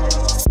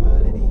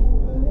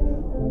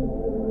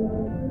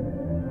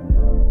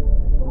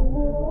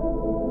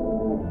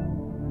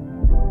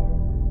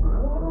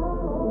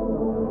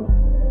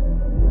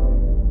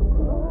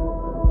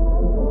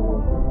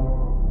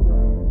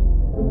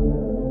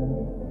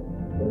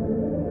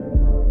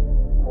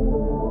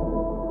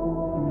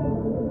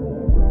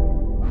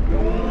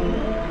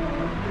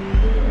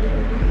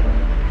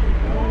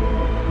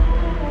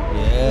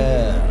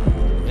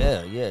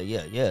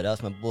 Yeah,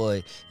 that's my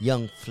boy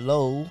Young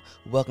Flow.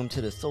 Welcome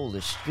to the Solar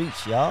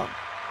Streets, y'all.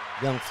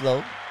 Young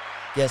Flow,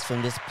 guest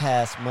from this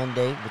past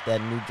Monday with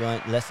that new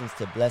joint, Lessons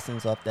to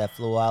Blessings, off that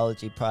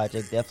Flowology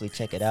project. Definitely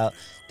check it out.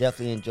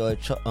 Definitely enjoyed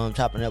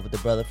chopping up with the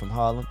brother from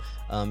Harlem.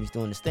 He's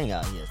doing this thing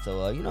out here.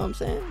 So, you know what I'm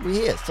saying? We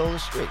here, Solar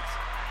Streets.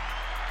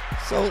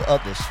 Soul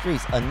of the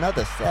Streets.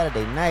 Another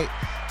Saturday night,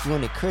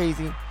 doing it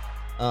crazy.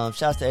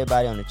 Shouts to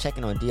everybody on the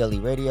checking on DLE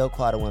Radio.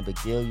 Quad One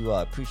Big Deal. You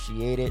are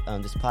appreciated.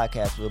 This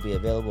podcast will be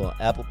available on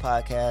Apple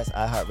Podcasts,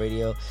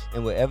 iHeartRadio,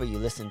 and wherever you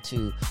listen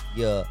to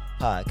your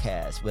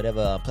podcast,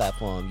 whatever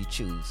platform you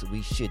choose.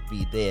 We should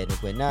be there. And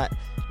if we're not,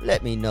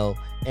 let me know,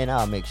 and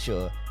I'll make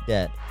sure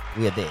that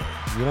we're there.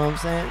 You know what I'm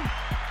saying?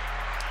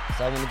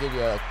 So I'm going to give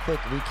you a quick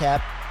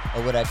recap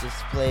of what I just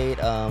played.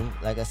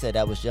 Like I said,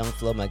 that was Young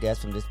Flow, my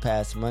guest from this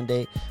past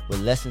Monday, with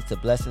Lessons to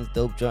Blessings.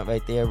 Dope joint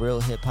right there. Real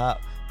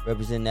hip-hop.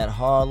 Representing that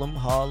Harlem.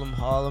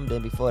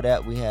 Then before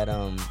that, we had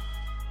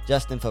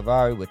Justin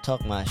Ferrari with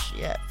Talk My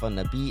Shit from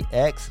the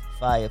BX.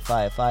 Fire,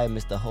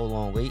 Mr. Hold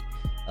On Wait.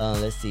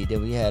 Let's see.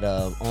 Then we had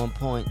On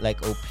Point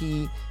like OP,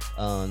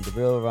 The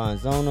Real Ron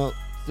Zuno,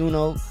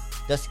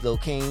 Dusty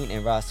Locane,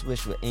 and Ross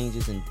Swish with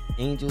Angels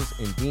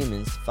and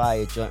Demons.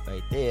 Fire joint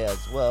right there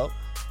as well.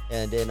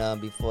 And then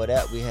before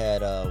that, we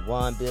had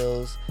Juan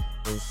Bills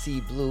and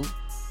C Blue.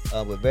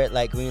 With Red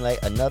Light, Green Light,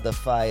 another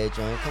fire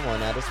joint. Come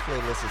on now, this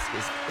playlist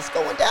is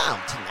going down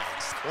tonight.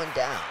 It's going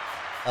down.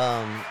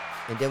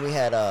 And then we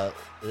had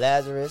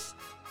Lazarus,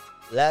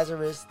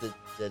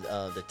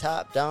 the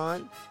Top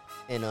Don,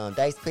 and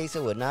Dice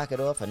Peso would Knock It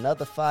Off.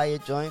 Another fire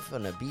joint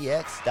from the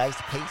BX, Dice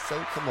Peso.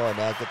 Come on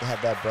now, good to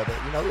have that brother.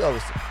 You know, we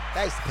always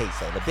Dice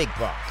Peso, the Big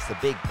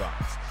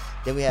Bronx.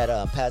 Then we had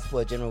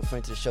Passport General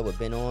Friend to the Show with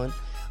Ben On.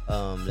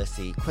 Let's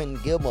see, Quentin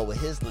Gilmore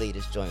with his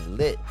latest joint,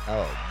 Lit.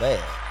 Oh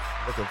man.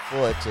 Looking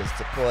forward to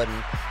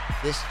supporting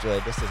this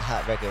joint. This is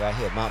Hot Record right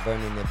here, Mount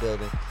Vernon in the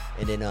building.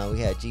 And then we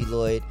had G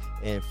Lloyd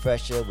and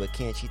Fresher with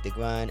Can't Cheat the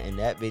Grind, and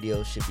that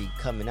video should be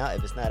coming out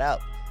if it's not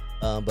out.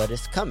 But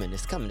it's coming.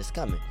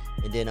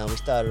 And then we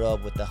started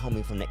off with the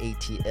homie from the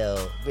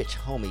ATL, Rich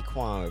Homie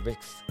Quan with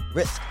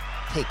Risk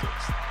Takers.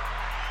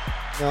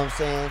 You know what I'm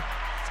saying?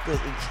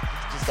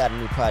 It's just got a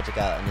new project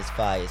out and it's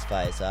fire.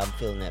 So I'm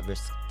feeling that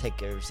risk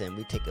taker, and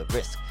we take a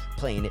risk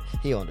playing it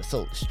here on the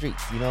Solar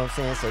Streets. You know what I'm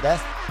saying? So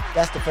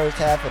that's the first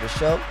half of the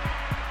show.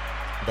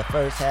 The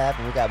first half,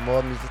 and we got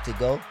more music to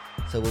go.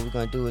 So what we're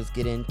gonna do is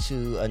get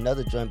into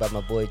another joint by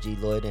my boy G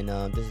Lloyd, and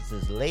this is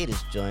his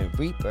latest joint,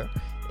 Reaper.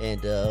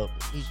 And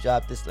he's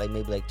dropped this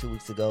maybe 2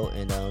 weeks ago,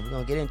 and we're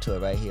gonna get into it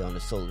right here on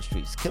the Solar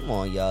Streets. Come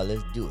on, y'all,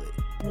 let's do it.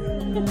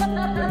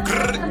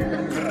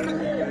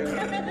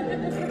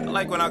 I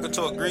like when I could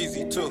talk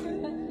greasy too.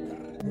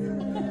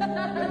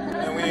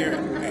 And we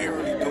ain't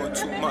really doing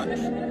too much.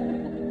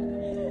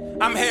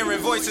 I'm hearing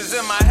voices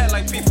in my head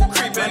like people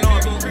creeping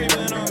on me.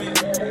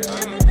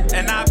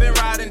 And I've been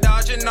riding,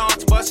 dodging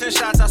knocks, busting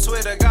shots. I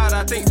swear to God,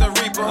 I think the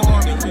Reaper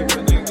on me.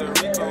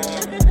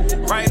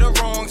 Right or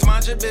wrongs,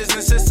 mind your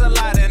business, it's a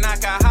lot, and I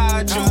can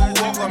hide you.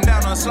 Walk them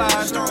down a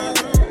slide through.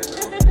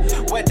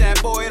 Wet that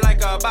boy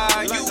like a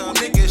bayou.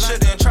 Niggas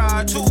shouldn't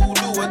try to do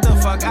what the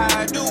fuck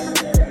I do.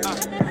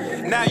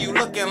 Now you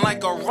looking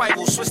like a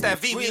rival. Switch that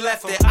V, we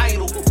left it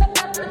idle.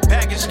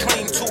 Baggage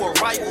claim to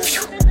arrival.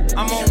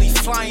 I'm only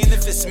flying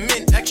if it's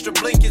mint. Extra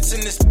blankets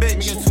in this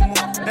bitch.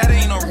 That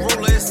ain't a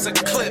ruler, it's a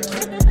clip.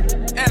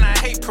 And I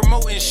hate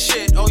promoting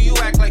shit. Oh, you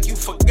act like you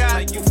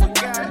forgot.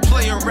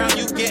 Play around,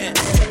 you getting.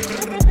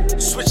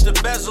 Switch the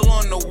bezel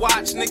on the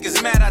watch.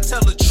 Niggas mad, I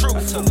tell the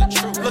truth.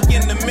 Look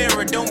in the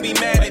mirror, don't be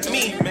mad at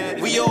me.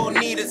 We all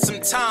needed some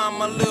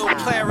time, a little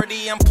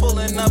clarity. I'm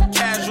pulling up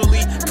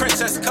casually.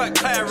 Princess cut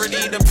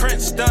clarity. The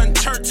prince done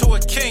turned to a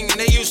king.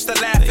 They used to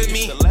laugh at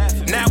me.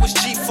 Now it's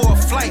G4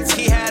 flights.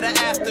 He had her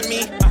after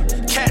me.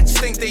 Cats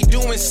think they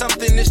doing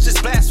something, it's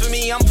just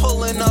blasphemy. I'm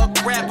pulling up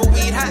rapper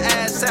weed, her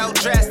ass out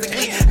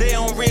drastically. They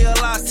don't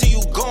realize till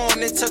you gone,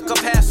 it took up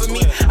half of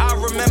me. I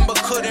remember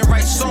couldn't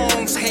write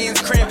songs, hands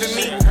cramping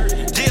me.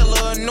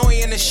 Dealer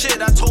annoying as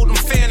shit, I told them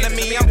fan of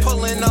me. I'm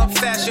pulling up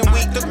fashion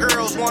week, the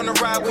girls wanna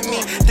ride with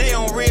me. They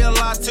don't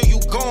realize till you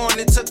gone,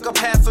 it took up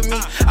half of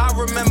me. I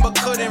remember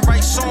couldn't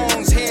write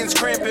songs, hands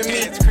cramping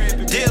me.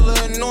 Dealer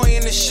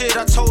annoying as shit,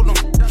 I told them.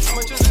 How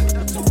much is it?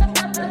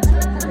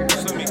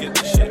 Just let me get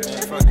this shit,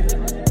 man. Fuck it.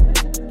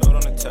 Throw it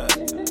on the tab.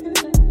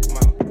 Come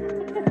on.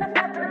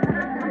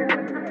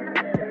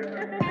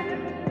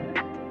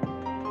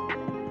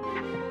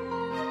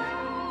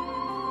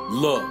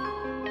 Look.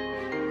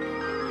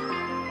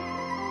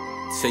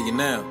 Tell you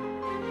now.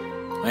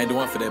 I ain't the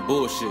one for that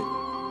bullshit.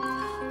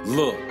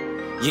 Look.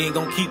 You ain't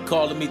gon' keep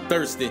calling me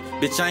thirsty.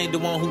 Bitch, I ain't the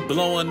one who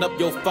blowing up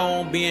your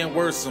phone being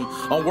worrisome.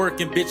 I'm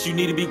working, bitch, you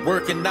need to be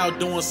working out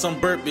doing some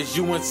burpees.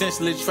 You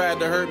intentionally tried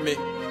to hurt me.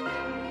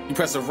 You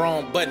press the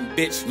wrong button,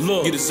 bitch.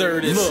 Look, you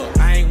deserve this. Look,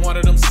 I ain't one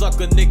of them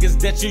sucker niggas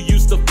that you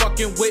used to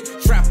fucking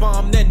with. Trap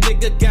bomb that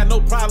nigga, got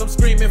no problem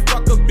screaming.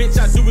 Fuck a bitch,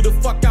 I do what the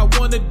fuck I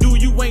wanna do.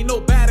 You ain't no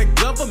bad at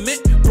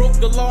government. Broke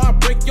the law, I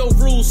break your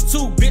rules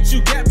too. Bitch,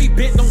 you got me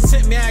bent, don't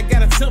tempt me. I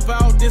got a temper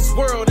out this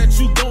world that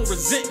you don't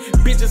resent.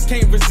 Bitches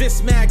can't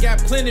resist me, I got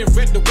plenty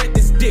red to wet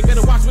this dick.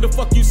 Better watch what the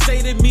fuck you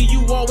say to me.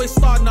 You always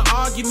starting an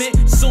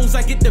argument. Soon as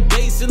I get the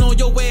basing on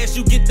your ass,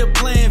 you get the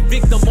playing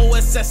victim.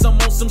 OSS, I'm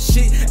on some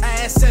shit.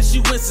 I assess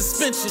you in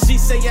suspension. She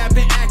say I've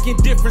been acting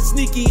different,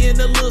 sneaky and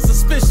a little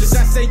suspicious.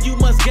 I say you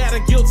must got a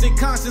guilty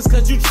conscience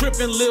cause you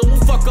tripping, lil.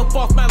 Fuck up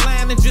off my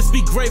line and just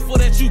be grateful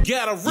that you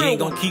got a real one. You ain't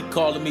gon' keep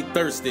calling me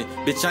thirsty.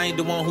 Bitch, I ain't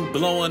the one who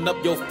blowing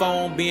up your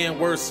phone being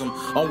worrisome.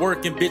 I'm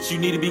working, bitch, you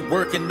need to be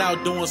working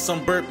out doing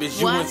some burpees.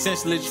 You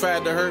intentionally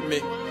tried to hurt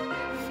me.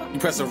 You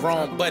press the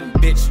wrong button,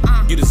 bitch.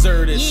 You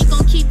deserve this. You ain't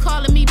gon' keep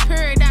calling me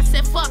period. I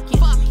said fuck you,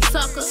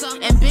 sucker.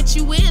 And bitch,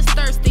 you is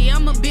thirsty.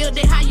 I'ma build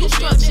it how you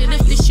structured.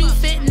 If the shoe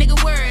fit,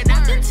 nigga, word.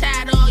 I been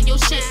tired of all your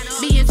shit.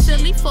 Being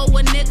silly for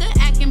a nigga,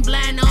 acting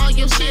blind to all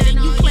your shit. And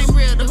you claim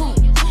real to who?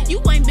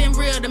 You ain't been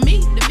real to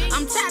me.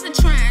 I'm tired of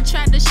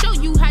tried to show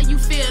you how you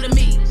feel to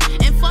me.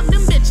 And fuck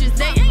them bitches,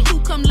 they ain't who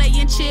come lay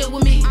and chill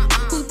with me.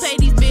 Who pay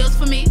these bills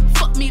for me?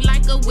 Fuck me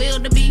like a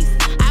wildebeest.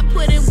 I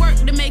put in work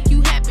to make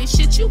you happy,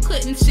 shit you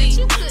couldn't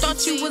see.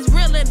 Thought you was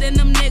realer than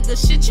them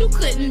niggas, shit you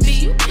couldn't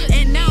be.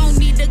 And I don't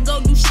need to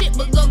go do shit,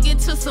 but go get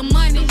to some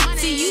money.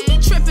 See, you be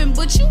tripping,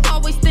 but you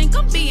always think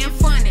I'm being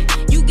funny.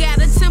 You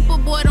got a temper,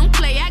 boy, don't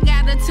play, I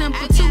got a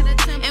temper too.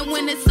 And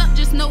when it's up,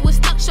 just know it's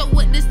stuck, show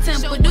what this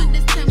temper do.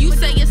 You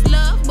say it's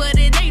love, but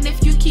it ain't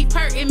if you keep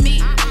hurting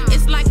me.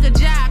 It's like a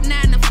job,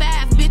 9 to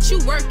 5, bitch, you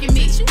working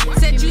me.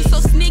 Said you so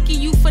sneaky,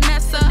 you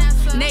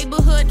finesse-er,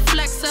 neighborhood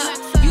flexer.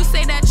 You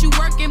say that you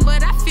working,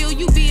 but I feel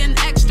you being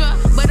extra.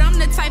 But I'm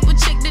the type of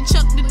chick that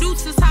chuck the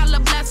deuces, holla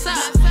bless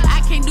her.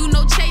 I can't do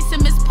no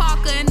chasing, Miss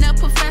Parker and the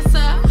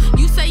professor.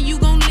 You say you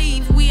gon'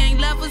 leave, we ain't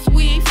lovers,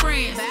 we ain't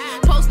friends.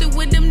 Posted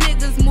with them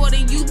niggas more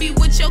than you be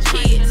with your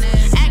kids.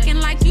 Acting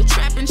like you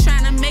trapping,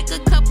 trying to make a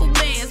couple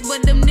bands.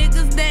 But them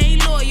niggas, they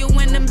ain't loyal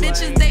when them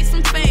bitches, they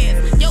some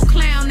fans. Yo,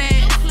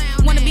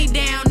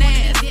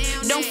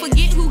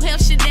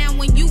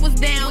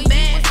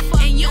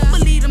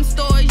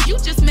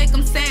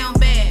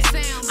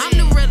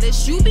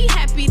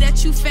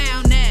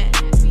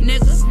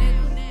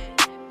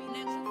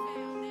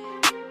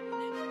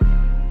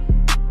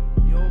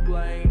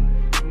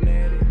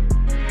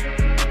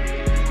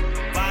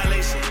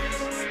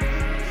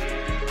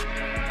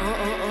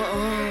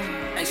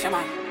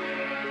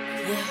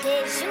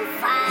 did you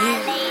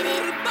violate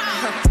it?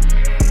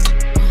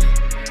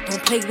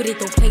 Don't play with it,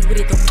 don't play with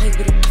it, don't play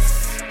with it.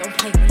 Don't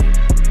play with it.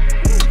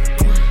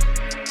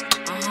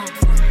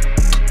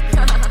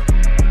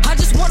 I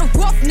just want a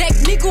roughneck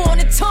nigga on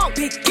the tongue.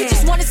 You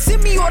just wanna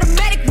send me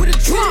automatic with a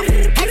drum.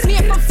 Ask me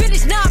if I'm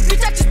finished, nah,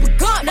 bitch, I just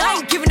begun. I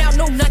ain't giving out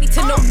no nutty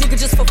to no nigga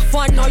just for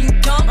fun. Are you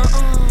dumb?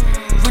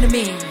 Run a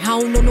man, I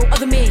don't know no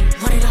other man.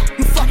 Run it up.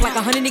 You fuck like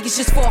 100 niggas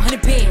just for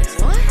 100 bands.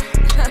 What?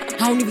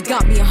 I don't even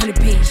got me 100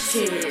 bands.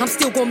 Shit. I'm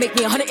still gonna make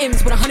me 100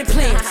 M's with 100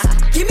 plans.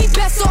 Give me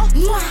peso,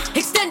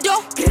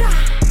 extendo.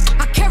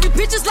 I carry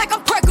bitches like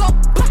I'm Prego.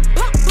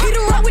 Beat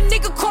around with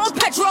nigga called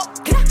Pedro.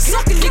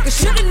 Suck a nigga,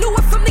 shoulda knew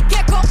it from the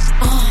get-go.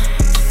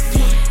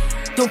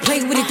 Don't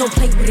play with it, don't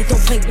play with it,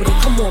 don't play with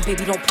it. Come on,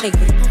 baby, don't play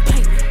with it, don't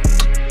play with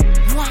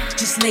it.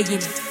 Just lay in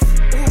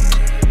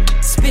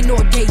it. Spin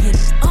all day in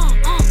it.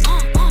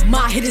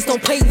 My hitters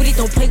don't play with it,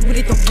 don't play with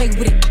it, don't play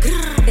with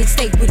it. They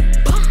stay with it.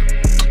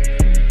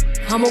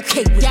 I'm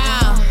okay with it.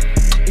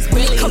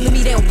 When they come to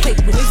me, they don't play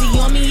with it. Wizzy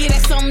on me, yeah,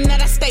 that's something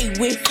that I stay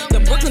with. The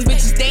Brooklyn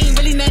bitches, they ain't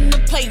really nothing to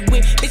play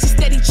with. Bitches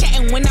steady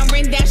chatting, when I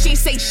ran down, she ain't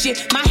say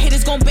shit. My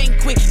hitters gon' bang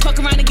quick, fuck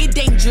around and get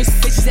dangerous.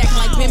 Bitches acting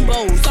like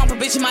bimbos, stomp a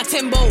bitch in my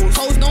Timbos.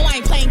 Hoes know I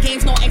ain't playing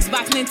games, no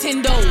Xbox,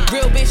 Nintendo.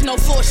 Real bitch, no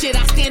floor shit,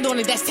 I stand on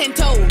it, that's 10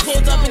 toes.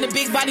 Pulled up in the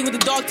big body with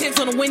the dog tints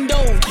on the window.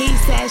 He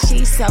said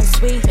she's so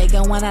sweet, they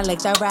gon' wanna lick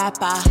the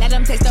rapper. Let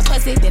them taste the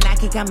pussy, then I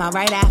can come out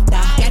right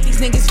after. Got these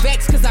niggas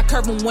vexed, cause I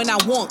curve them when I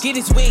want. Get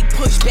his wig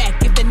pushed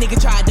back if the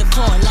nigga try to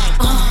front like,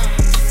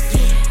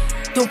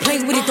 Don't play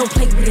with it, don't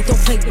play with it, don't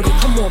play with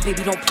it. Come on,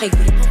 baby, don't play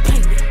with it, don't play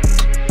with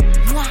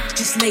it.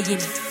 Just lay in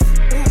it.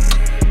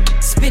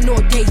 Spin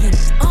all day in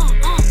it.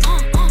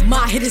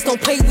 My hitters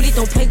don't play with it,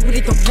 don't play with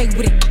it, don't play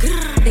with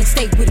it. They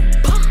stay with it.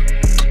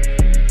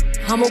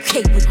 I'm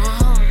okay with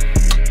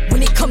it. When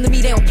they come to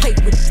me, they don't play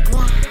with it.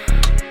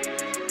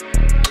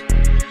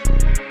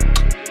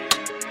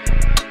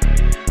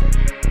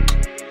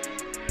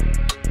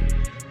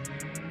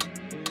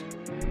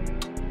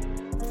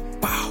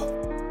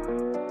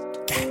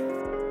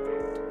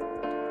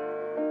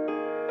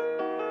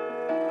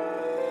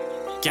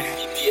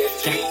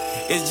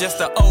 It's just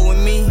the O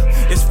and me.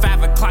 It's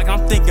 5 o'clock,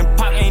 I'm thinking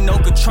pop, ain't no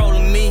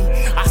controlling me.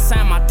 I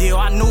signed my deal,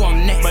 I knew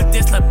I'm next. But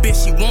this little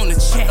bitch, she wanna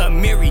check.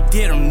 Amiri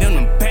did them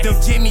back. Them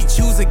Jimmy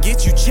Choos will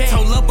get you checked.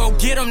 Told Lil Bro,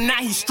 get him, now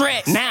he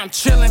stretched. Now I'm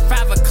chillin'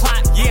 5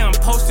 o'clock, yeah, I'm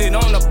posted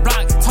on the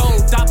block.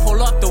 Told I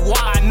pull up the wall,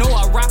 I know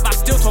I rap, I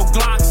still told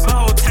Glocks. The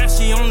whole time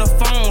she on the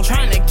phone,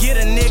 trying to get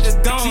a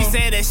nigga gone. She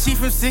said that she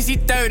from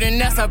 63rd and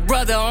that's her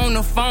brother on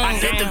the phone. I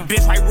hit the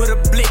bitch right with a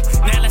blick,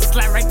 now let's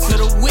slide right to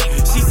the wick.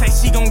 She say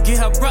she gon' get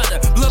her brother,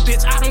 little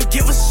bitch, I don't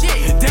give a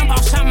shit. Damn,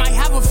 boss, I might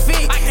have a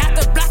fit. I got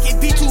the block, it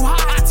be too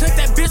hot. I took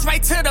that bitch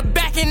right to the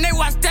back and they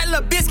watched that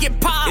little bitch get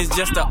popped. It's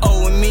just the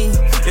O and me.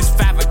 It's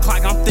 5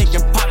 o'clock, I'm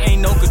thinking pop,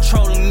 ain't no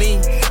controlling me.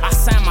 I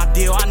signed my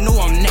deal, I knew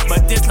I'm next.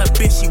 But this little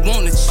bitch, she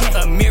wanna check.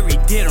 Amiri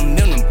did them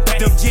back.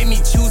 Them Jimmy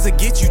Choos will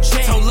get you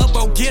checked. Told Lil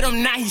Bro, get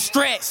him, now he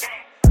stretched.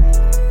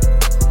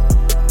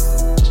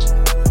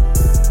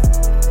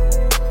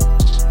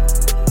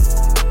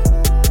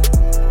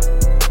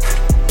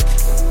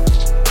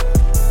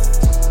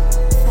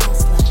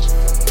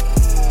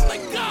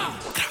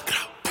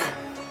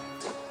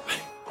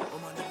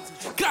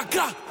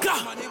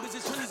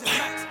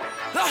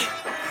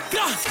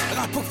 I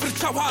got booked for the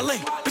trap while I lay.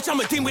 Bitch, I'm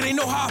a demon, they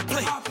know how I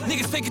play.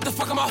 Niggas fake it the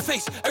fuck in my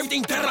face.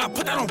 Everything dead and I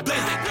put that on blade.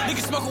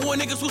 Niggas smoking with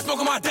niggas who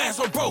smoking my dad.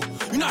 So bro,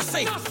 you not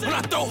safe. When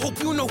I throw, hope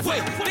you in the way.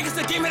 Niggas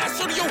the game and that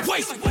shit to your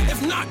waist.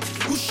 If not,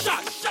 you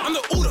shot. I'm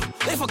the Uda,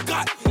 they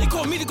forgot. They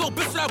called me to go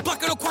bitch to that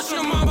block. And a question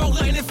of mine about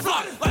letting it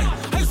flop. Like,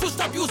 how you switch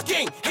up, use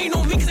gang. Ain't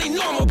no me cause they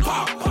know I'm a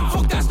pop.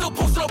 Fuck that, still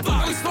posted up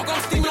block. We smoke,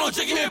 I'm steaming on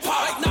Jiggy Man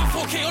pop. Like, nah,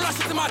 4K, all that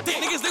shit to my dick.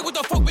 Niggas live with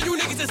the fuck, but you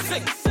niggas is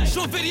sick.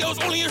 Short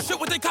videos only in shit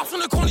with they cops on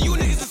the corner. You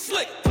niggas is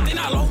slick. They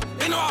not low,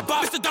 they know I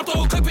buy. Mr. Dump the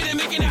whole clip and they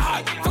making it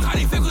hot. Fuck how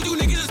they feel cause you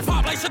niggas is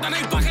pop. Like shut down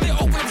they block and they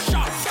open up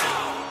shop.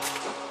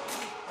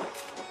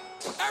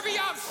 Every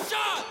op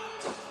shot.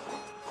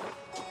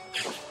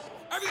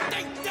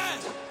 Everything dead.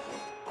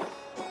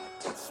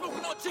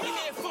 Smoking on chicken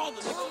head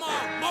father, nigga,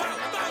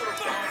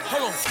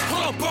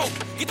 hold on, bro,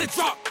 get the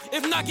drop.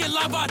 If not, get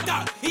live by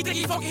dot. He think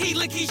he fucking, he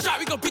lick, he shot.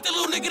 We gon' beat the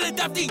little nigga to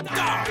death, he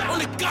die. On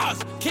the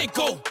gods, can't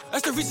go.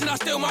 That's the reason I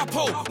stay on my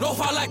pole. No,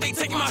 if I like, they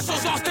taking my soul,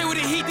 so I stay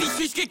with the heat. These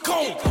streets get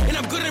cold, and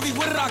I'm good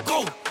everywhere that I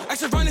go.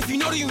 Action run if you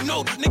know that you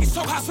know. Niggas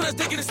talk hot, so that's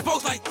they get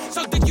exposed. Like,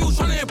 some think you was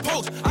trying to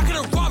impose. I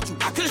could've robbed you,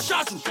 I could've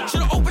shot you.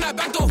 Should've opened that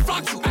back door and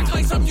flocked you. Act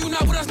like something you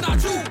not, but that's not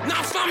you.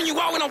 Now I'm slamming you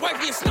out when I'm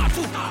wiping your snot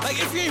too. Like,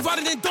 if you ain't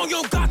riding, then don't, you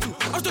don't got to.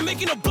 I'm still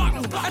making a block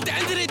move. At the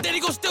end of the day, they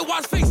gon' still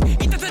watch face.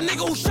 Ain't that the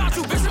nigga who shot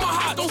you? Bitch in my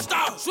heart, don't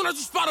stop. Soon as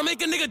you spot, I'll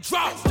make a nigga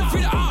drop.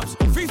 Free the ops,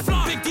 free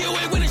fly. Big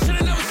DOA winning,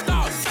 should've never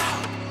stopped.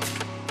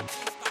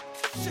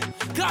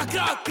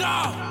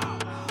 Gah.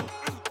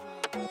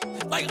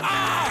 Like,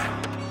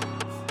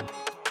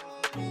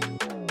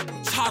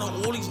 tired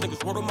of all these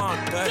niggas, word of mine,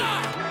 dead.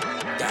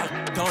 That's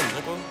done,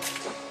 nigga.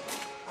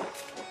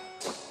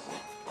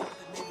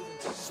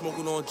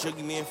 Smoking on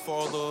Jiggy Man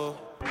father.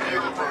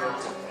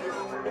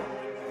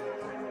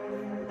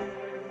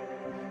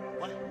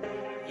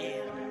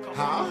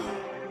 Huh?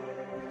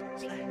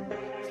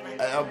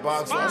 Hey, I'm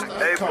box.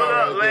 Hey, pull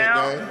up,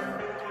 Lamb.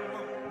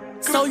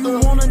 So you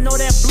wanna know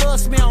that blood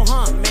smell,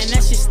 huh? Man,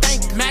 that shit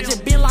stink.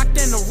 Imagine being locked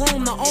in the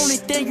room, the only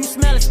thing you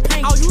smell is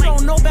paint. Oh, you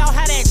don't know about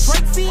how that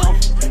Drake feel?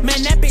 Man,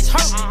 that bitch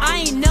hurt.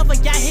 I ain't never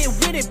got hit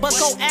with it, but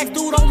go ask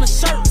dude on the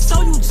shirt.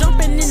 So you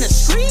jumping in the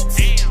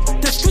streets?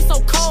 The streets so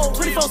cold,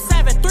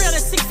 24/7,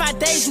 365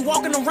 days you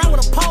walking around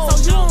with a pole. So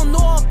you don't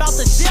know about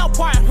the jail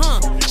part, huh?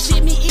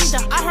 Shit, me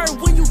either. I heard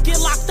when you get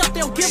locked up,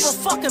 they don't give a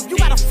fuck if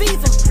you got a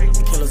fever.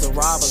 The killers are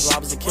robbers,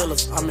 robbers are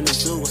killers. I'm in the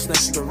zoo with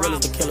snakes and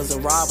gorillas. The killers are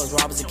robbers,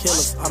 robbers are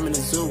killers. I'm in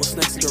the zoo with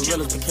snakes and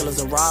gorillas. The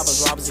killers are robbers,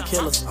 robbers are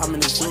killers. I'm in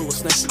the zoo with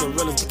snakes and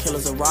gorillas. The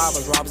killers are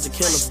robbers, robbers are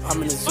killers.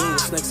 I'm in the zoo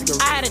with snakes and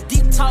gorillas. I had a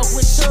deep talk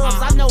with Chubbs.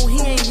 I know he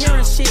ain't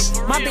hearing shit.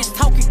 My bitch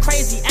talking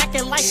crazy,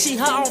 acting like she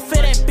her. I don't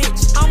fit that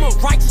bitch. I'm a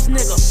righteous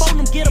nigga. Phone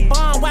them, get a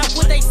bond, why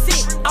would they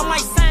sit? I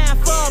might sign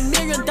for $1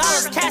 million,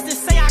 cash and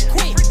say I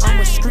quit. I'm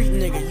a street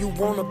nigga. You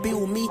wanna be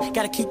with me?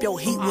 Gotta keep your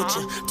heat with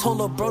you. Told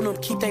lil' bro them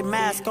to keep their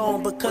mask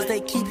on because they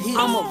keep heat.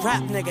 I'm a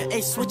rap nigga.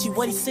 Hey, Switchy,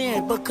 what he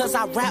saying? Because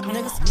I rap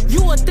niggas.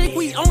 You would think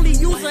we only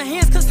use our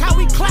hands cause how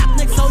we clap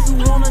niggas. So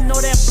you wanna know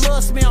that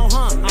blood smell,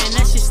 huh? Man,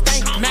 that shit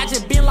stink.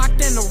 Imagine being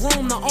locked in the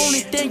room, the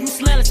only thing you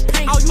smell is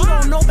paint. Oh, you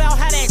don't know about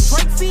how that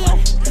Drake feel?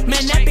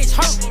 Man, that bitch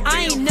hurt.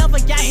 I ain't never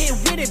got hit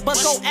with it,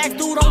 but go ask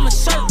dude on the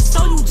shirt.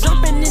 So you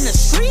jumping in the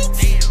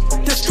streets?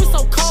 The streets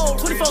so cold,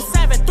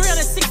 24/7,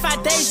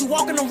 365 days you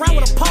walking around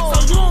with a pole.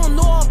 So you don't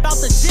know about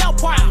the jail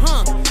part,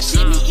 huh?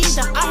 Shit, me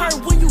either. I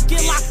heard when you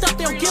get locked up,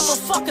 they don't give a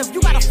fuck if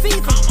you got a fever.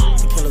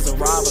 The killers are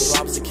robbers,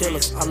 robbers are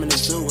killers. I'm in the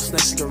zoo with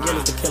snakes and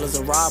gorillas. The killers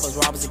are robbers,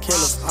 robbers are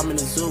killers. I'm in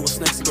the zoo with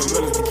snakes and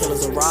gorillas. The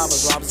killers are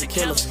robbers, robbers are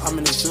killers. I'm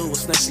in the zoo with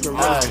snakes and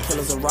gorillas. The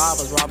killers are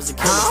robbers, robbers are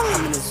killers.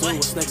 I'm in the zoo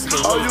with snakes and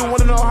gorillas. Oh, you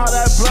wanna know how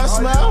that blood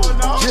smell?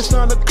 Just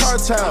on the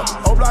cartel.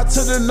 Oh, block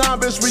to the 9,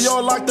 bitch. We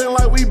all locked in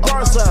like we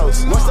bar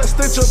cells. What's that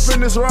stitch up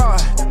in this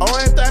ride? Oh,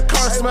 ain't that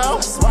car smell?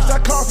 Watch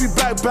that coffee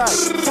back.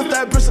 Flip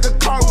that bitch like a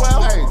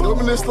carwell. Hey, do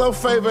me this little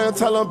favor and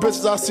tell them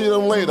bitches I'll see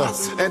them later.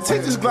 And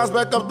take this glass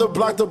back up the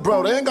block to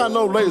bro. They ain't got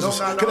no lasers.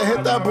 Coulda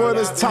hit that boy in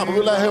his top, but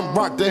we let him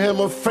rock, did him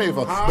a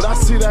favor. But I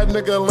see that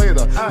nigga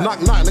later.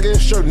 Knock, knock, nigga,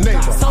 it's your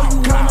neighbor. So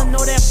you wanna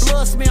know that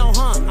blood smell,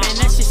 huh? Man,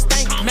 that shit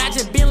stink.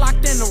 Imagine being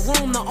locked in the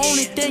room, the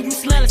only thing you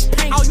smell is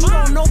paint. Oh, you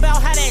don't know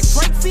about how that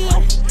Drake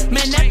feel?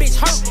 Man, that bitch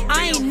hurt.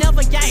 I ain't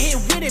never got hit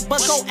with it, but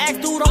go ask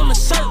dude on the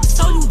shirt.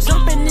 So you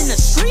jumping in the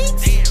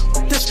streets?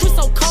 The streets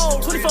so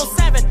cold,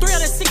 24/7,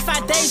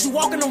 365 days you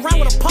walking around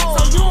with a pole.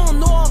 So you don't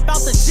know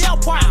about the jail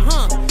part,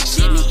 huh?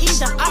 Shit, me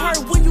either. I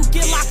heard when you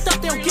get locked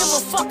up, they don't give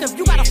a fuck if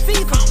you got a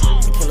fever.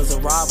 The killers are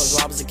robbers,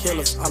 robbers are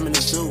killers. I'm in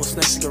the zoo with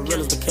snakes and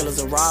gorillas. The killers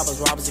are robbers,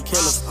 robbers are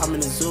killers. I'm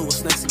in the zoo with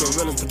snakes and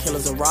gorillas. The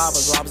killers are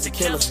robbers, robbers are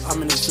killers.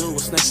 I'm in the zoo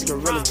with snakes and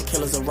gorillas. The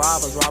killers are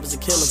robbers, robbers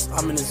are killers.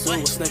 I'm in the zoo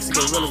with snakes and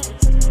gorillas.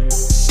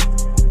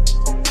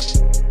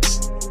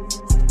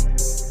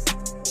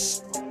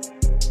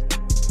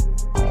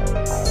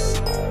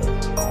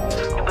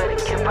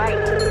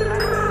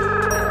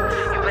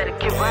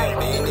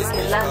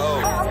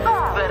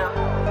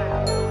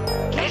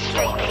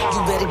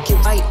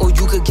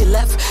 Get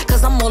left,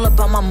 cause I'm all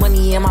about my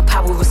money and my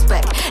power,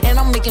 respect. And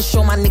I'm making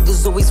sure my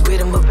niggas always wear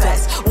them the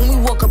best. When we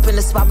walk up in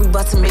the spot, we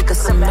bout to make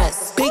us a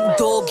mess. Big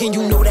dog, and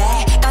you know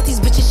that. Got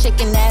these bitches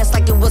shaking ass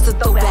like it was a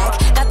throwback.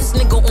 Got this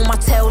nigga on my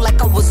tail like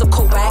I was a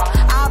Kodak.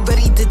 I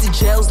already did the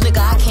jails,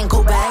 nigga, I can't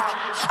go back.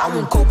 I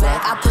won't go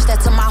back, I push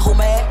that to my whole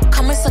man.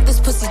 Come and suck this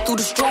pussy through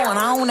the straw. And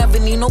I don't ever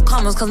need no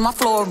comments, cause my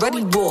flow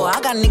already raw.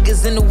 I got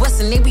niggas in the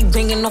west and they be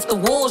banging off the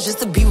walls just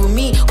to be with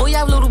me. Oh,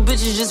 y'all little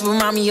bitches just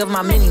remind me of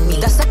my mini-me.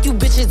 That's like you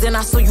bitches, then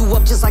I sew you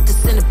up just like the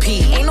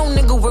centipede. Ain't no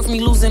nigga worth me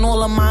losing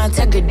all of my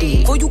integrity.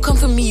 Before you come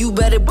for me, you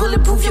better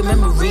bulletproof your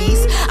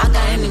memories. I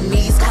got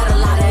enemies, got a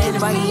lot of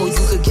enemies. Or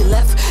you could get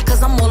left,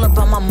 cause I'm all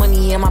about my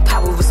money and my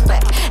power,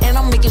 respect. And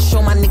I'm making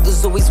sure my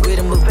niggas always wear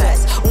them the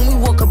best. When we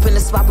walk up in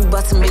the spot, we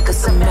bout to make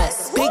us a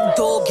mess. Big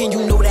dog, and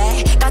you know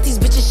that. Got these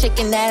bitches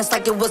shaking ass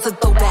like it was a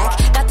throwback.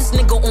 Got this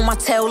nigga on my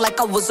tail like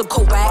I was a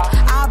Kodak.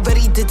 I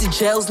already did the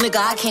jails, nigga,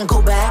 I can't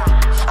go back.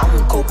 I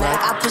won't go back,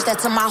 I push that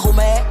to my whole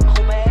man.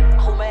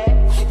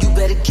 You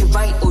better get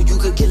right or you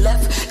could get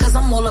left. Cause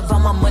I'm all about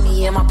my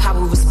money and my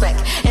power, respect.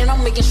 And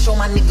I'm making sure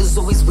my niggas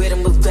always wear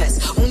them the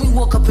best. When we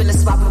walk up in the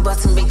spot, we about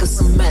to make us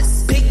a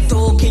mess. Big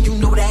dog, and you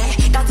know that.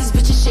 Got these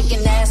bitches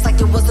shaking ass like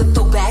it was a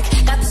throwback.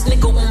 Got this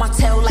nigga on my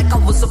tail like I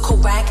was a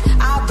Kodak.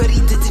 I already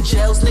did the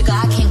jails, nigga,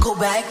 I can't go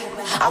back.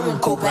 I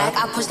won't go back,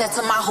 I push that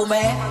to my whole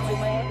man.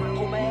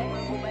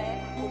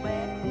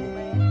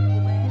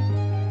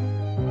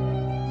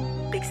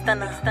 Big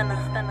stunner, stunner,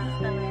 stunner,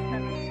 stunner.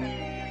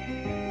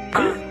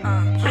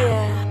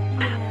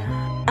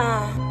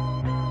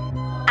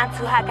 I'm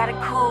too hot, got a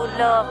cool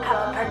love.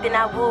 Pop a perk, then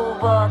I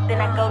woo up.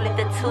 Then I go lit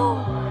the tube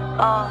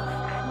off.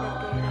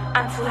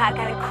 I'm too hot,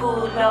 got a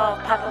cool love.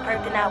 Pop a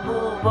perk, then I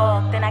woo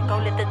up. Then I go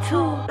lit the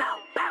tube.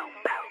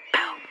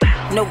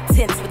 No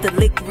tints with the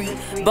lick read.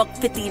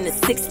 $150 in the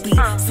 6-speed.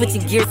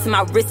 Switching gears to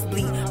my wrist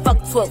bleed. Fuck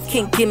 12,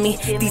 can't give me.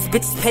 These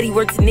bitches petty,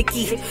 word to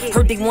Nikki.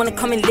 Heard they wanna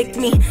come and lick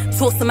me.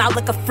 Toss them out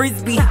like a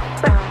frisbee.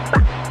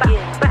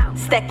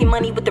 Stacking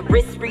money with the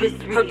wrist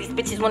read. Heard these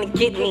bitches wanna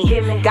get me.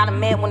 Got a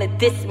man wanna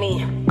diss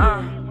me.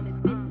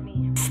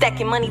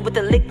 Stacking money with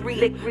the lick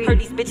read. Heard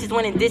these bitches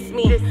wanna diss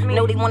me.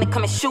 Know they wanna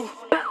come and shoot.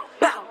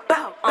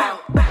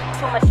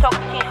 Too much talk,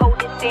 can't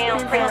hold it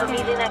down. Pray for me,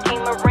 then I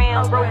came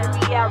around.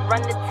 Rosary, I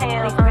run the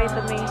town. Pray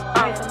for me,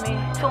 pray for me.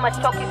 Too much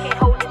talk, you can't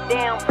hold it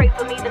down. Pray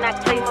for me, then I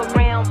came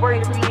around.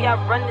 Rosary, I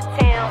run the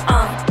town.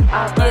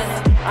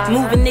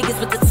 Moving niggas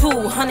with the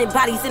tool. 100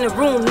 bodies in the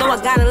room. Know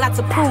I got a lot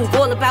to prove.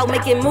 All about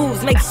making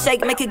moves, make it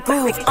shake, make it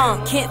groove.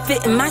 Can't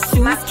fit in my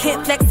shoes,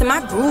 can't flex in my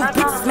groove.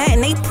 Bitches mad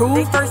and they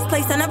prove. First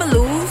place I never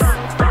lose.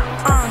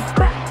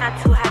 I'm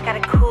too high,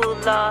 gotta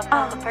cool off.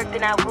 Pop a perk,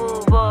 then I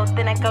woo off.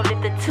 Then I go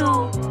lift the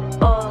two.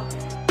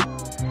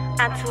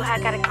 I'm too high,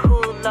 gotta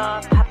cool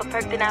off. Pop a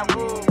perk, then I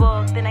woo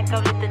off. Then I go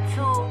lift the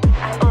two.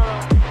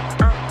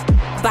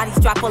 Bodies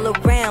drop all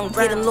around,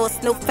 getting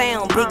lost, no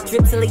found. Big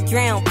drip till they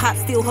drown, pop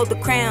still hold the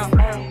crown.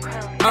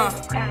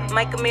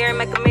 Mike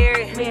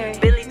Amiri,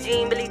 Billie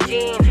Jean,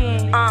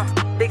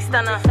 big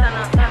stunner.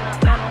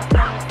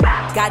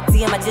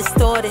 Goddamn, I just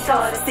started.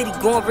 City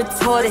going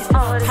retarded.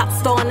 Pop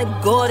star in the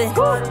garden.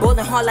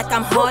 Ballin' hard like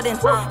I'm Harden.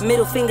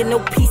 Middle finger, no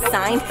peace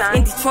sign.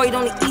 In Detroit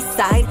on the east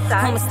side.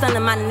 Home of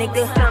stunner, my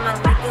nigga.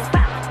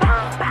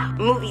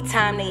 Movie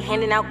time, they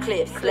handing out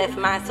clips. Left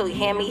mine, so he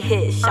hand me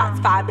his.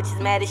 Shots fired,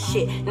 bitches mad as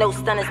shit. No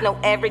stunners, no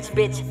average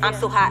bitch. I'm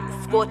so hot,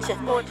 scorcher.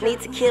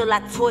 Need to kill, I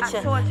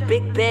torture.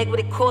 Big bag with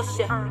it cost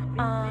ya.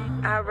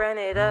 I run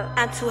it up.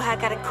 I'm too high,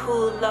 gotta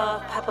cool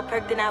off. Pop a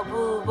perk, then I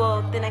woo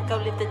off. Then I go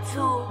lift the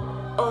two.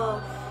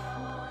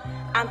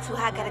 I'm too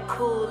high, gotta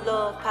cool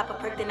off. Pop a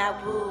perk, then I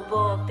woo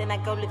off. Then I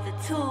go lift the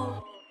two.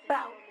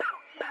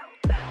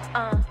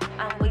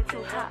 I'm way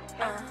too hot.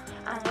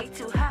 I'm way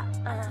too hot.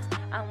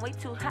 I'm way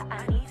too hot.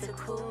 I need to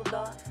cool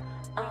off.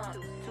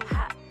 Too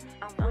hot.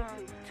 I'm way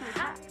too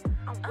hot.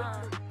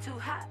 Too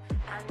hot.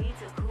 I need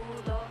to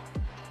cool off.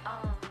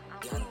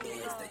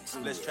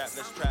 Let's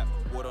trap.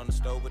 Water on the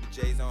stove with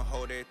the J's on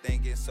hold.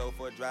 Everything getting sold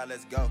for a dry,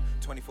 let's go.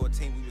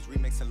 2014, we was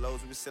remixing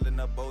lows. We was selling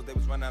up bowls, they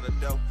was running out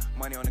of dough.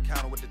 Money on the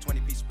counter with the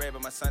 20-piece spread,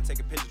 but my son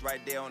taking pictures right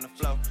there on the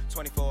floor.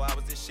 24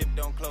 hours, this ship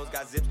don't close.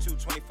 Got zips, 2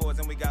 24s,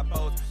 and we got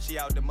bows. She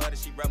out the mud and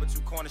she rubber 2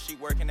 corners. She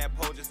working that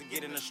pole just to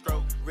get in the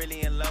stroke.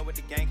 Really in love with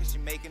the gang, cause she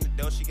making the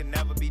dough. She can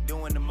never be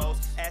doing the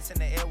most. Ass in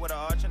the air with her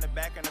arch on the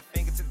back and her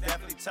fingertips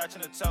definitely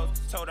touching the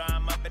toes. Told her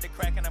I'm up at the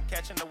crack and I'm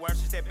catching the worm.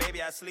 She said,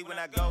 baby, I sleep when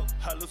I go.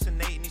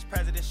 Hallucinating, these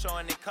presidents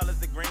showing their colors,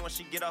 the green when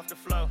she get off the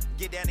flow.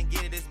 Get down and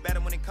get it, it's better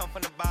when it come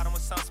from the bottom.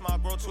 When some small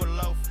grow to a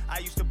loaf. I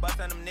used to bust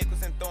on them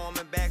nickels and throw them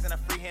in bags, and I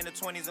freehand the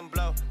 20s and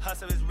blow.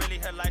 Hustle is really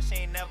her life, she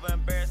ain't never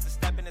embarrassed to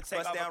step in and take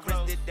off her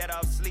clothes. Did that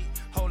off sleep,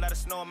 whole lot of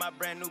snow on my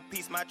brand new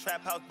piece. My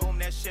trap house, boom,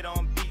 that shit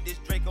on beat. This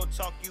Draco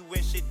talk, you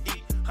in shit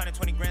deep.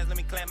 120 grams, let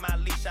me clamp my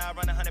leash. I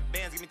run 100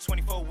 bands, give me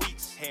 24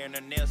 weeks. Hair and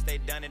her nails stay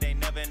done, it ain't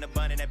never in the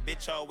bun, and that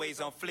bitch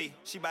always on fleek.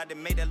 She bout to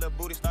make that little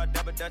booty start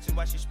double dutching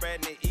while she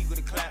spreading the eagle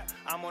to clap.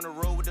 I'm on the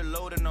road with the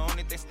load, and the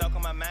only thing stuck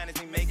on my mind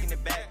is me making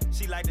it back.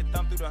 She like to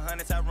thump through the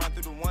hundreds, I run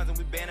through the ones, and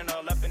we banding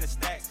all up in the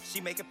stacks. She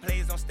making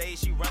plays on stage,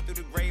 she run through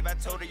the grave. I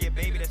told her, yeah,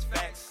 baby, that's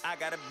facts. I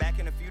got her back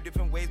in a few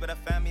different ways, but I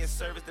found me a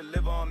service to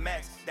live on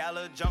max. That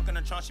little junk in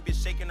her trunk, she be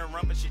shaking her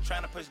rump, and she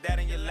trying to push that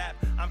in your lap.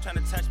 I'm trying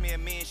to touch me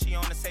and me, and she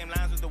on the same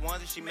lines with the ones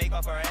that she make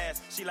off her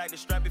ass. She like to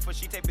strap before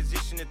she take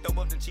position and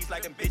throw up the cheeks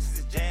like them bitches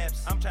is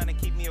jabs. I'm trying to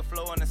keep me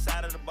afloat on the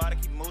side of the bar to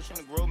keep motion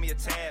to grow me a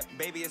tab.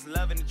 Baby, it's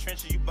love in the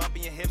trenches, you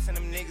bumping your hips and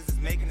them niggas is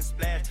making a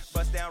splash.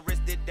 Bust down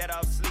wrist, did that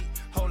off sleep.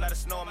 Whole lot of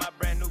snow on my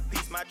brand new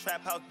piece. My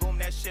trap house, boom,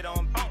 that shit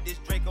on beat. This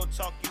Draco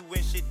talk, you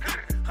in shit deep.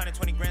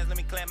 120 grams, let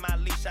me clamp my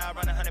leash. I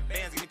run 100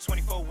 bands, give me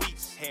 24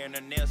 weeks. Hair and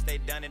her nails stay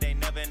done, it ain't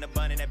never in the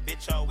bun, and that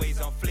bitch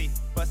always on fleek.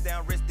 Bust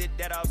down wrist, did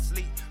that off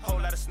sleep. Whole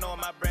lot of snow on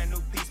my brand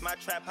new piece. My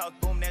trap house,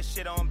 boom, that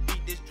shit on beat.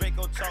 This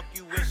Draco talk,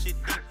 you in shit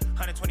deep.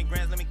 120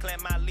 grams, let me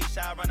clamp my leash.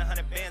 I run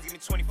 100 bands, give me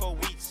 24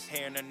 weeks.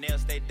 Hair and her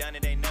nails stay done,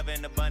 it ain't never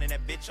in the bun, and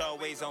that bitch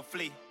always on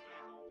fleek.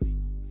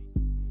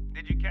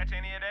 Did you catch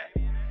any of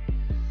that?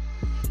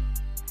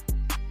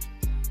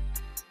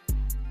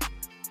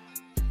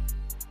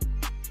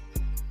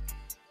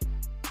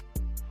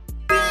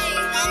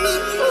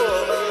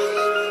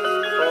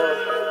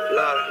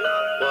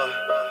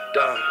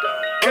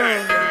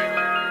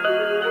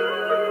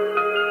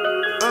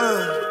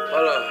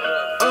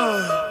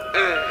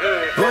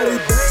 Why they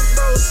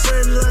bankroll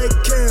spreading like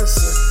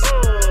cancer?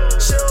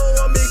 She don't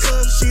want me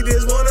cause she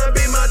just wanna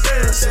be my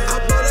dancer. I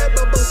bought that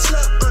bubble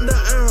shot under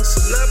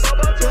ounces.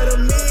 Got a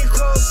mean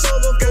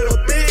crossover for a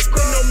bitch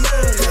with no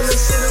man. Tell her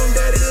sit on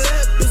daddy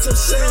lap, bitch I'm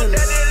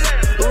Sanders.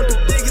 Want the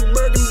biggest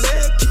Birkin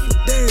bag, keep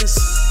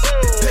dancing.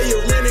 Pay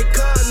your rented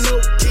car, no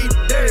keep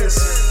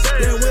dancing.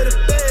 Now where the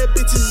bad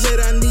bitches at,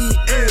 I need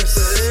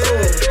answers.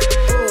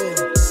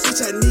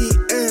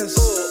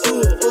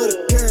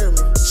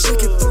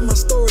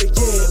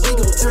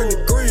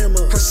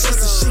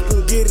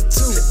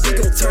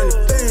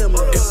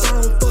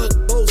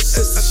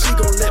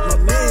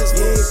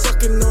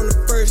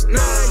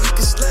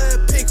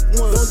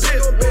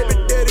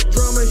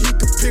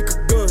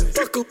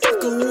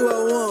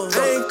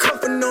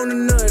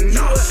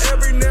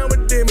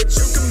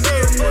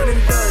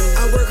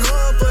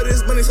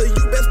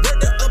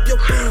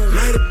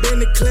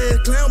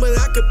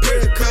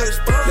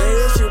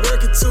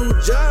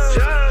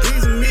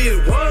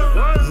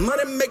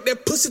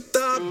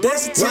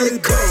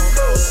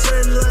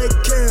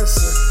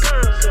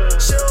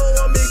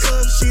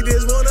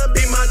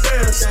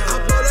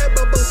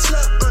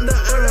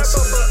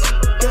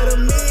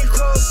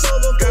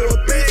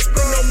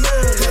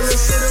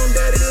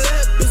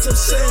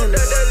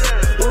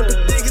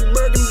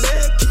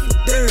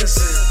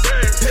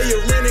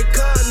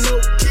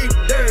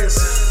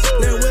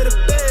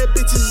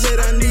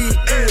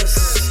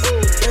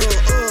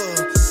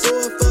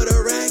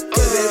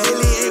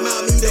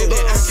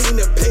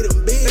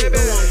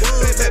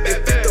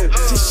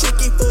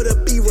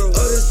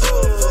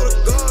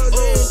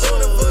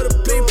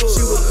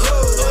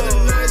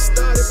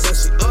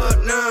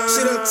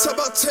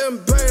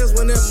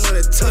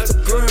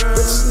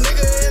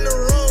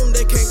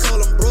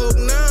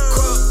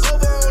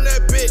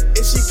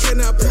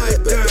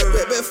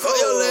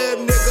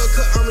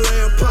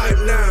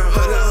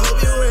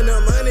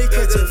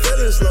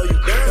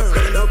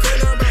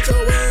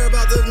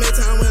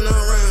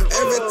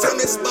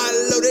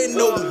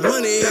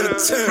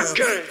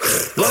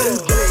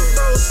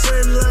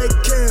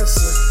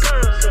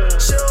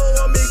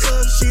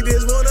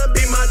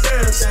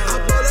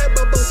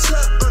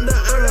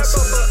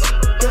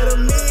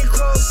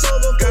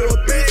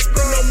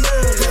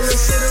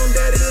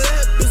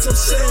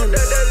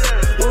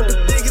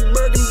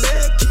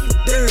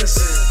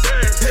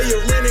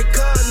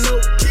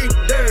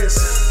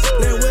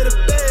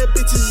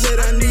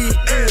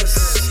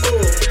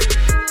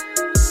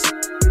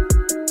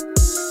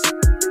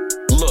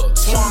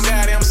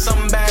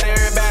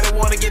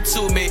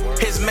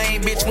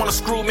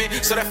 screw me,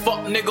 so that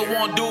fuck nigga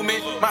won't do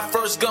me. My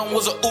first gun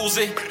was a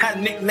Uzi,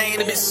 had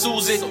nicknamed it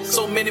Susie.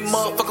 So many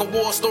motherfucking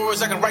war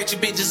stories, I can write you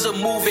bitches a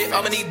movie.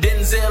 I'ma need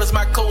Denzel as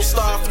my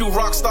co-star, a few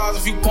rock stars, a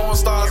few porn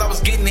stars. I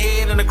was getting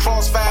head in the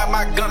crossfire,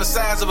 my gun the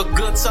size of a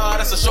guitar.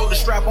 That's a shoulder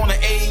strap on the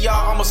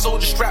AR. I'm a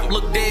soldier strap,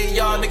 look dead,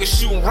 y'all. Niggas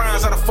shooting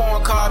rounds out of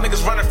foreign car,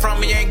 niggas running from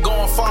me, ain't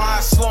going far.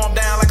 I slow them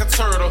down like a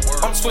turtle.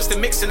 I'm twisted,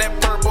 mixing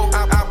that purple.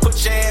 I'll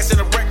put your ass in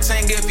a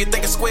rectangle if you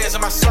think it's squares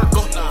in my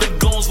circle. The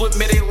goons with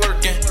me, they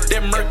lurking. They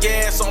murk your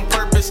ass on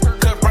purpose.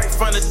 Cut right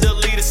front of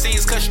deleted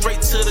scenes, cut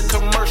straight to the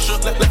commercial.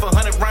 Left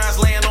 100 rounds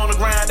laying on the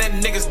ground, that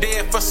nigga's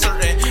dead for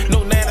certain.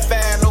 No 9 to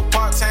 5, no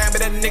part time,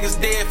 but that nigga's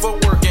dead for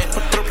working.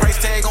 Put a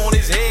price tag on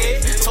his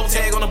head, toe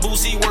tag on the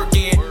boots he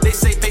working. They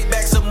say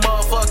payback's a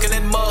motherfucker,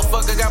 that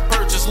motherfucker got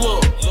purchased.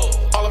 Look,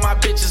 all of my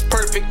bitches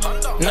perfect,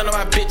 none of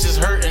my bitches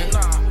hurting.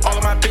 All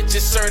of my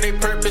bitches serve their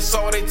purpose,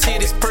 all they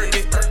titties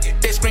perking.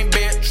 They scream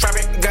bed,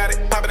 trapping, got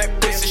it, popping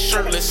that pussy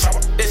shirtless.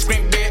 They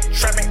scream bed,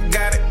 trapping,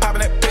 got it,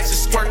 popping that pussy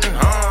squirting.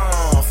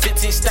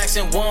 15 stacks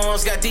and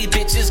ones, got these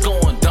bitches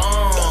going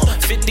dumb.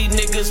 50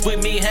 niggas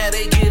with me, how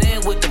they get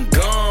in with them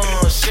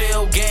guns.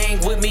 Shell gang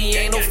with me,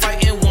 ain't no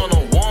fighting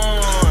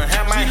one-on-one.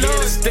 Have my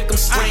hitters stick them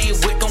straight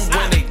with them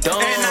when they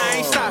done. And I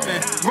ain't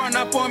stopping. Run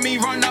up on me,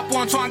 run up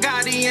on Twan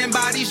Gotti and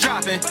bodies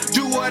dropping.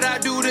 Do what I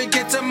do to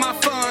get to my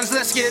funds,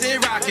 let's get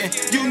it rocking.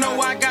 You know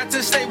I got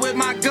to stay with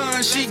my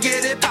gun, she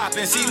get it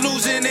popping. See,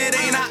 losing it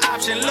ain't an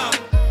option, look.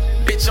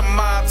 Bitch, I'm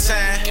mob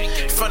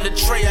time. From the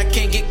tray, I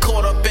can't get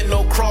caught up in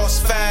no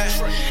crossfire.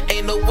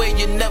 Ain't no way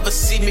you never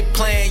see me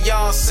playing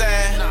y'all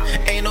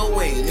side. Ain't no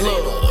way,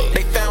 look.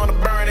 They found a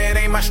burn, it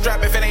ain't my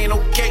strap if it ain't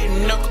okay,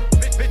 knuckle.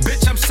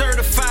 Bitch, I'm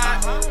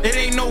certified. It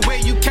ain't no way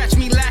you catch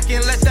me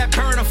lacking, let that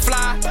burner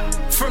fly.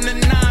 From the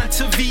 9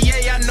 to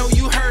VA, I know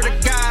you heard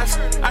of guys.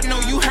 I know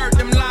you heard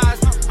them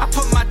lies. I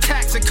put my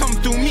tax and come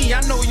through me,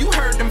 I know you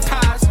heard them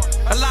pies.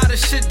 A lot of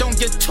shit don't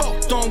get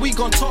talked on, we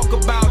gon' talk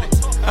about it.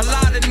 A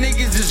lot of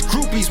niggas is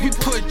groupies, we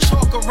put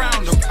chalk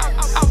around them.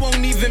 I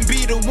won't even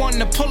be the one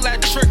to pull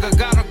that trigger.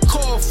 Got a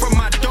call from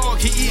my dog,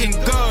 he eating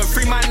good.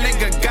 Free my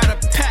nigga, got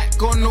a pack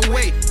on the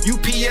way.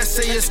 UPS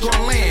say it's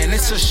gon' land,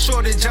 it's a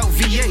shortage out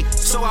VA,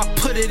 so I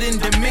put it in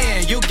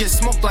demand. You'll get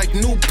smoked like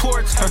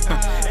Newport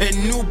and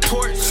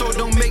Newport, so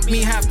don't make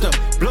me have to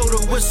blow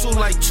the whistle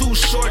like Too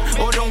Short,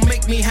 or don't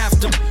make me have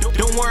to.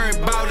 Don't worry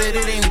about it,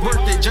 it ain't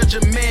worth it. Judge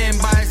a man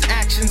by his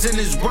actions and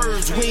his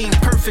words. We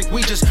ain't perfect,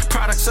 we just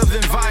products of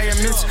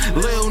environments.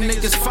 Lil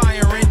niggas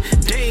firing,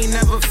 they ain't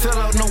never fill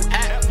out no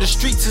app. The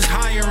streets is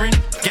hiring,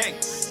 gang.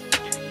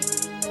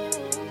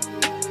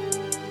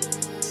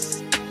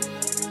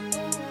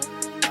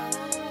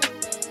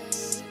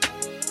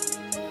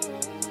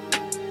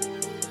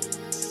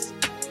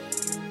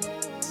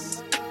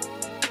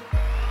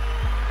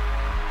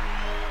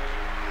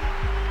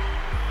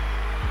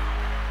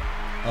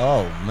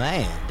 Oh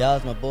man, that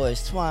was my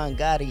boys Twan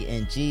Gotti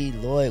and G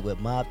Lloyd with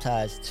Mob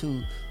Ties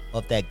 2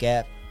 off that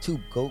Gap 2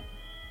 GOAT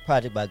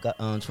project by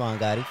Twan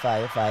Gotti.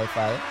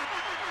 Fire.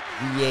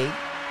 VA,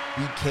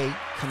 BK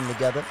coming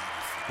together.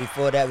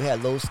 Before that, we had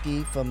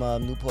Lowski from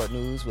Newport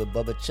News with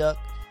Bubba Chuck.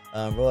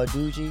 Roy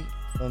Duji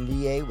from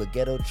VA with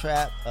Ghetto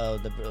Trap.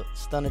 The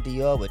Stunner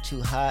Dior with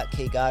Too Hot.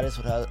 K Goddess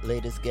with her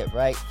latest Get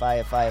Right.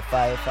 Fire.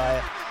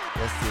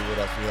 Let's see what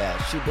else we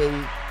have.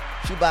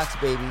 Shoebox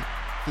Baby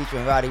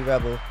featuring Roddy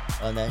Rebel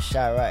on that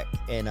Chirac.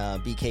 And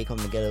BK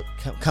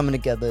coming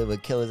together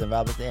with Killers and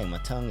Robbers. Dang, my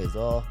tongue is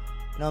all...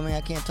 You know what I mean?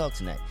 I can't talk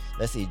tonight.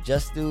 Let's see.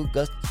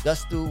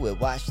 Gustu with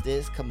Watch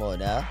This. Come on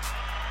now.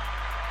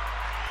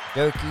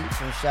 Durkee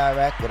from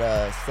Chirac with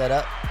Set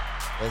Up.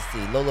 Let's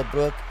see. Lola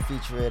Brooke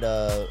featuring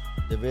the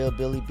real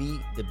Billy B.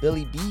 The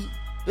Billy B.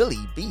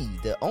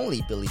 The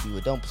only Billy B.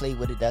 With Don't Play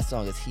With It. That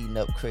song is heating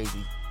up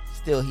crazy.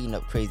 Still heating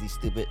up crazy,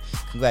 stupid.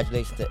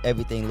 Congratulations to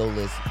everything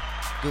Lola's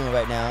doing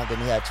right now. Then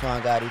we had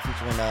Twan Gotti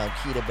featuring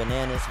Keita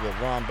Bananas with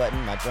Ron Button,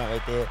 my joint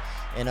right there.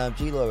 And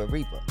G-Lloyd with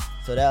Reaper.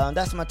 So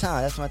that's my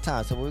time. So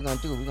what we're going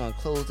to do, we're going to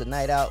close the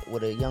night out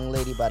with a young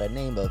lady by the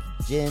name of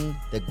Jen,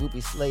 the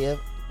Groupie Slayer,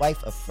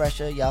 wife of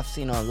Fresher. Y'all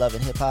seen her on Love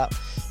and Hip Hop.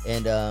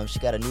 And she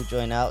got a new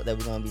joint out that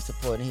we're going to be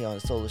supporting here on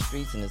the Solar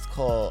Streets. And it's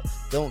called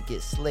Don't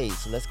Get Slayed.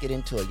 So let's get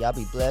into it. Y'all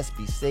be blessed,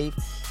 be safe.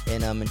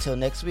 And until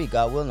next week,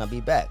 God willing, I'll be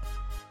back.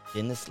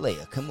 Jen the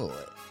Slayer, come on.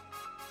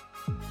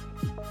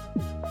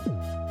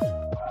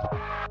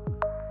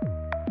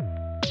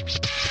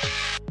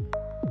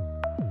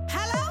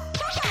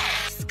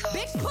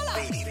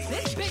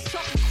 This bitch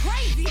talking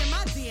crazy in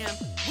my DM.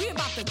 We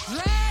about to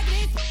drag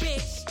this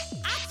bitch.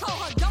 I told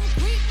her don't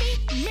greet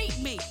me, meet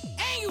me.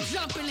 And you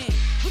jumping in.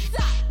 What's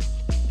up?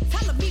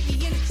 Tell her meet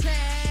me in the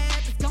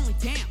trap. It's going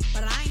down.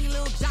 But I ain't a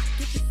little jock.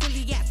 Get your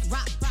silly ass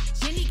rock.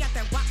 Jenny got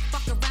that rock.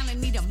 Fuck around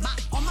and need a mop.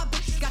 All my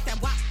bitches got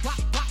that wop.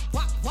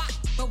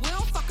 But we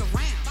don't fuck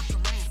around.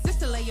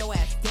 Sister lay your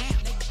ass down.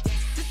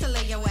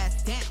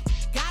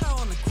 Got her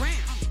on the ground.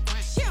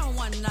 She don't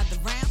want another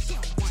round. She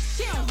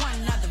don't want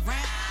another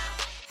round.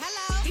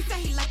 He said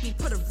he like me,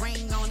 put a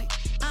ring on it.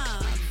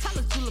 Tell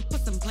her Jula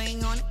put some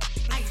bling on it.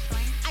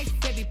 Ice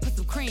baby, put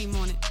some cream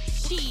on it.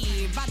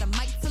 She by the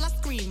mic till I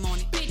scream on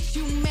it. Bitch, you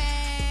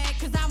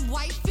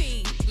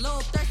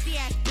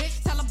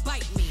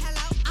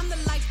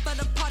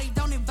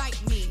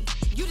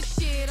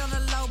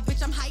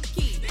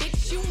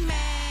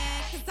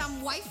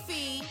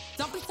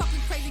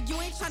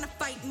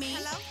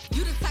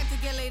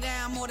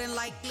than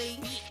likely.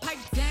 Pipe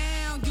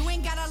down, you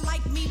ain't gotta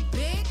like me,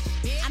 bitch.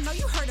 I know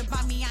you heard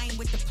about me, I ain't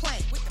with the play.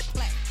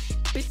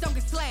 Bitch, don't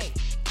get slayed.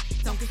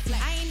 Don't get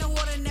slayed. I ain't no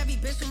ordinary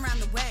bitch from around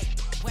the way.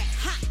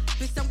 Ha!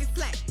 Bitch, don't get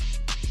slayed.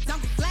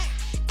 Don't get slayed.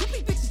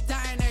 Groupie bitches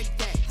dying every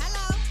day.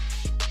 Hello?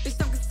 Bitch,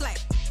 don't get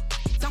slayed.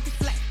 Don't get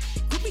slayed.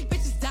 Groupie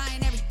bitches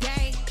dying every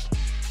day.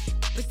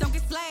 Bitch, don't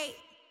get slayed.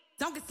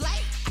 Don't get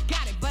slayed. I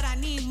got it, but I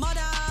need more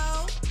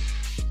though.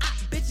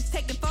 Bitches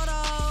taking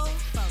photos.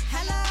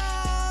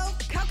 Hello,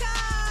 Coco.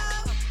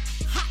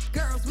 Hot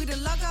girls, we the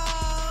logo.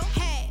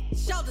 Head,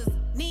 shoulders,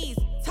 knees,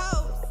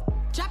 toes.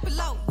 Drop it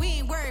low, we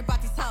ain't worried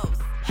about these hoes.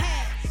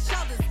 Head,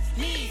 shoulders,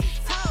 knees,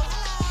 toes.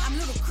 I'm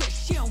little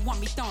Chris, she don't want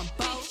me throwing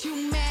bows. Bitch,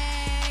 you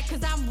mad,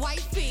 cause I'm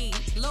wifey.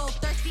 Little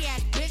thirsty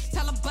ass bitch,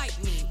 tell her bite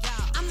me.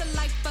 I'm the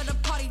life of the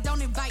party,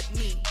 don't invite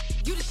me.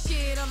 You the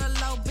shit on the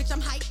low, bitch,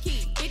 I'm high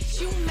key.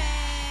 Bitch, you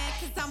mad,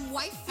 cause I'm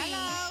wifey.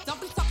 Hello? Don't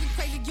be talking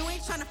crazy, you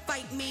ain't tryna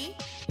fight me.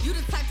 You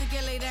the type to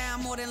get laid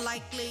down more than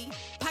likely.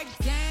 Pipe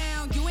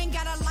down, you ain't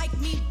gotta like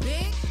me,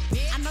 bitch.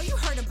 I know you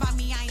heard about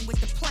me, I ain't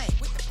with the play.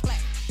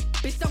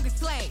 Bitch, don't get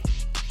slayed.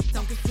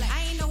 Don't get slayed.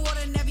 I ain't no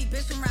ordinary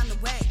bitch from around the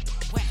way.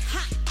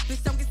 Ha!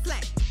 Bitch, don't get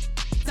slayed.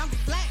 Don't get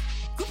slayed.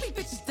 Groupie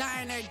bitches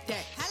dying every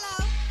day.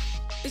 Hello?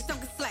 Bitch,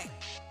 don't get slayed.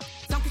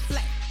 Don't get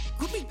slayed.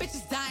 Groupie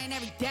bitches dying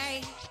every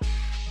day.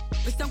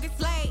 Bitch, don't get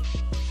slayed.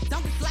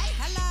 Don't get slayed.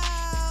 Hello?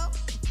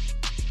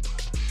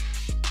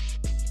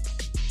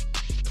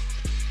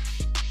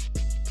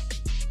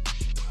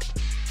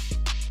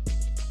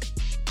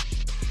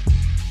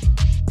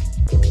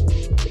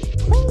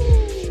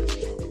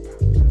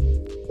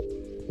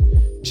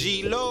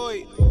 G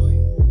Lloyd,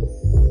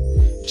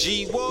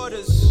 G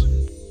Waters,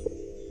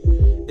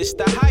 it's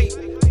the hype.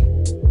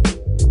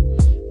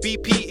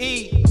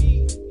 BPE,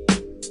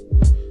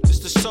 it's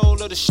the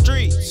soul of the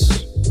streets.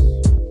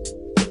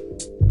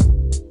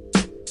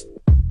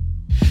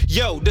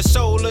 Yo, the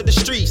soul of the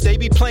streets, they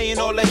be playing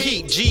all the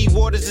heat. G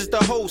Waters is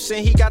the host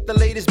and he got the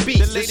latest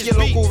beats. This your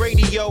local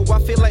radio, I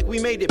feel like we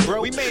made it,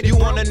 bro. You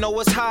wanna know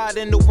what's hot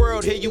in the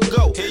world, here you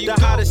go. The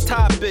hottest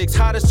topics,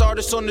 hottest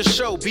artists on the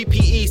show.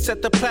 BPE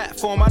set the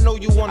platform, I know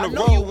you wanna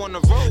roll.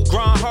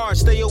 Grind hard,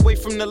 stay away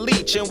from the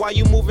leech. And while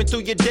you moving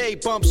through your day,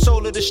 bump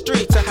soul of the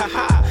streets. Ha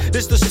ha,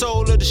 this the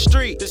soul of the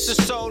street. This the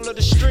soul of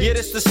the street. Yeah,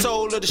 this the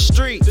soul of the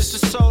street. This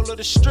the soul of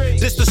the street.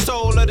 This the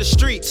soul of the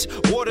streets.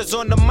 Waters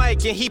on the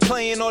mic and he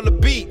playing all the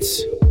beats.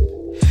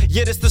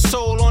 Yeah, this the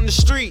soul on the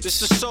street. This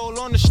the soul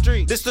on the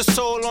street. This the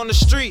soul on the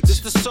street. This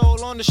the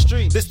soul on the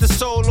street. This the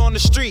soul on the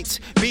streets.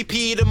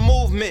 BP the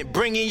movement,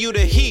 bringing you the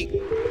heat.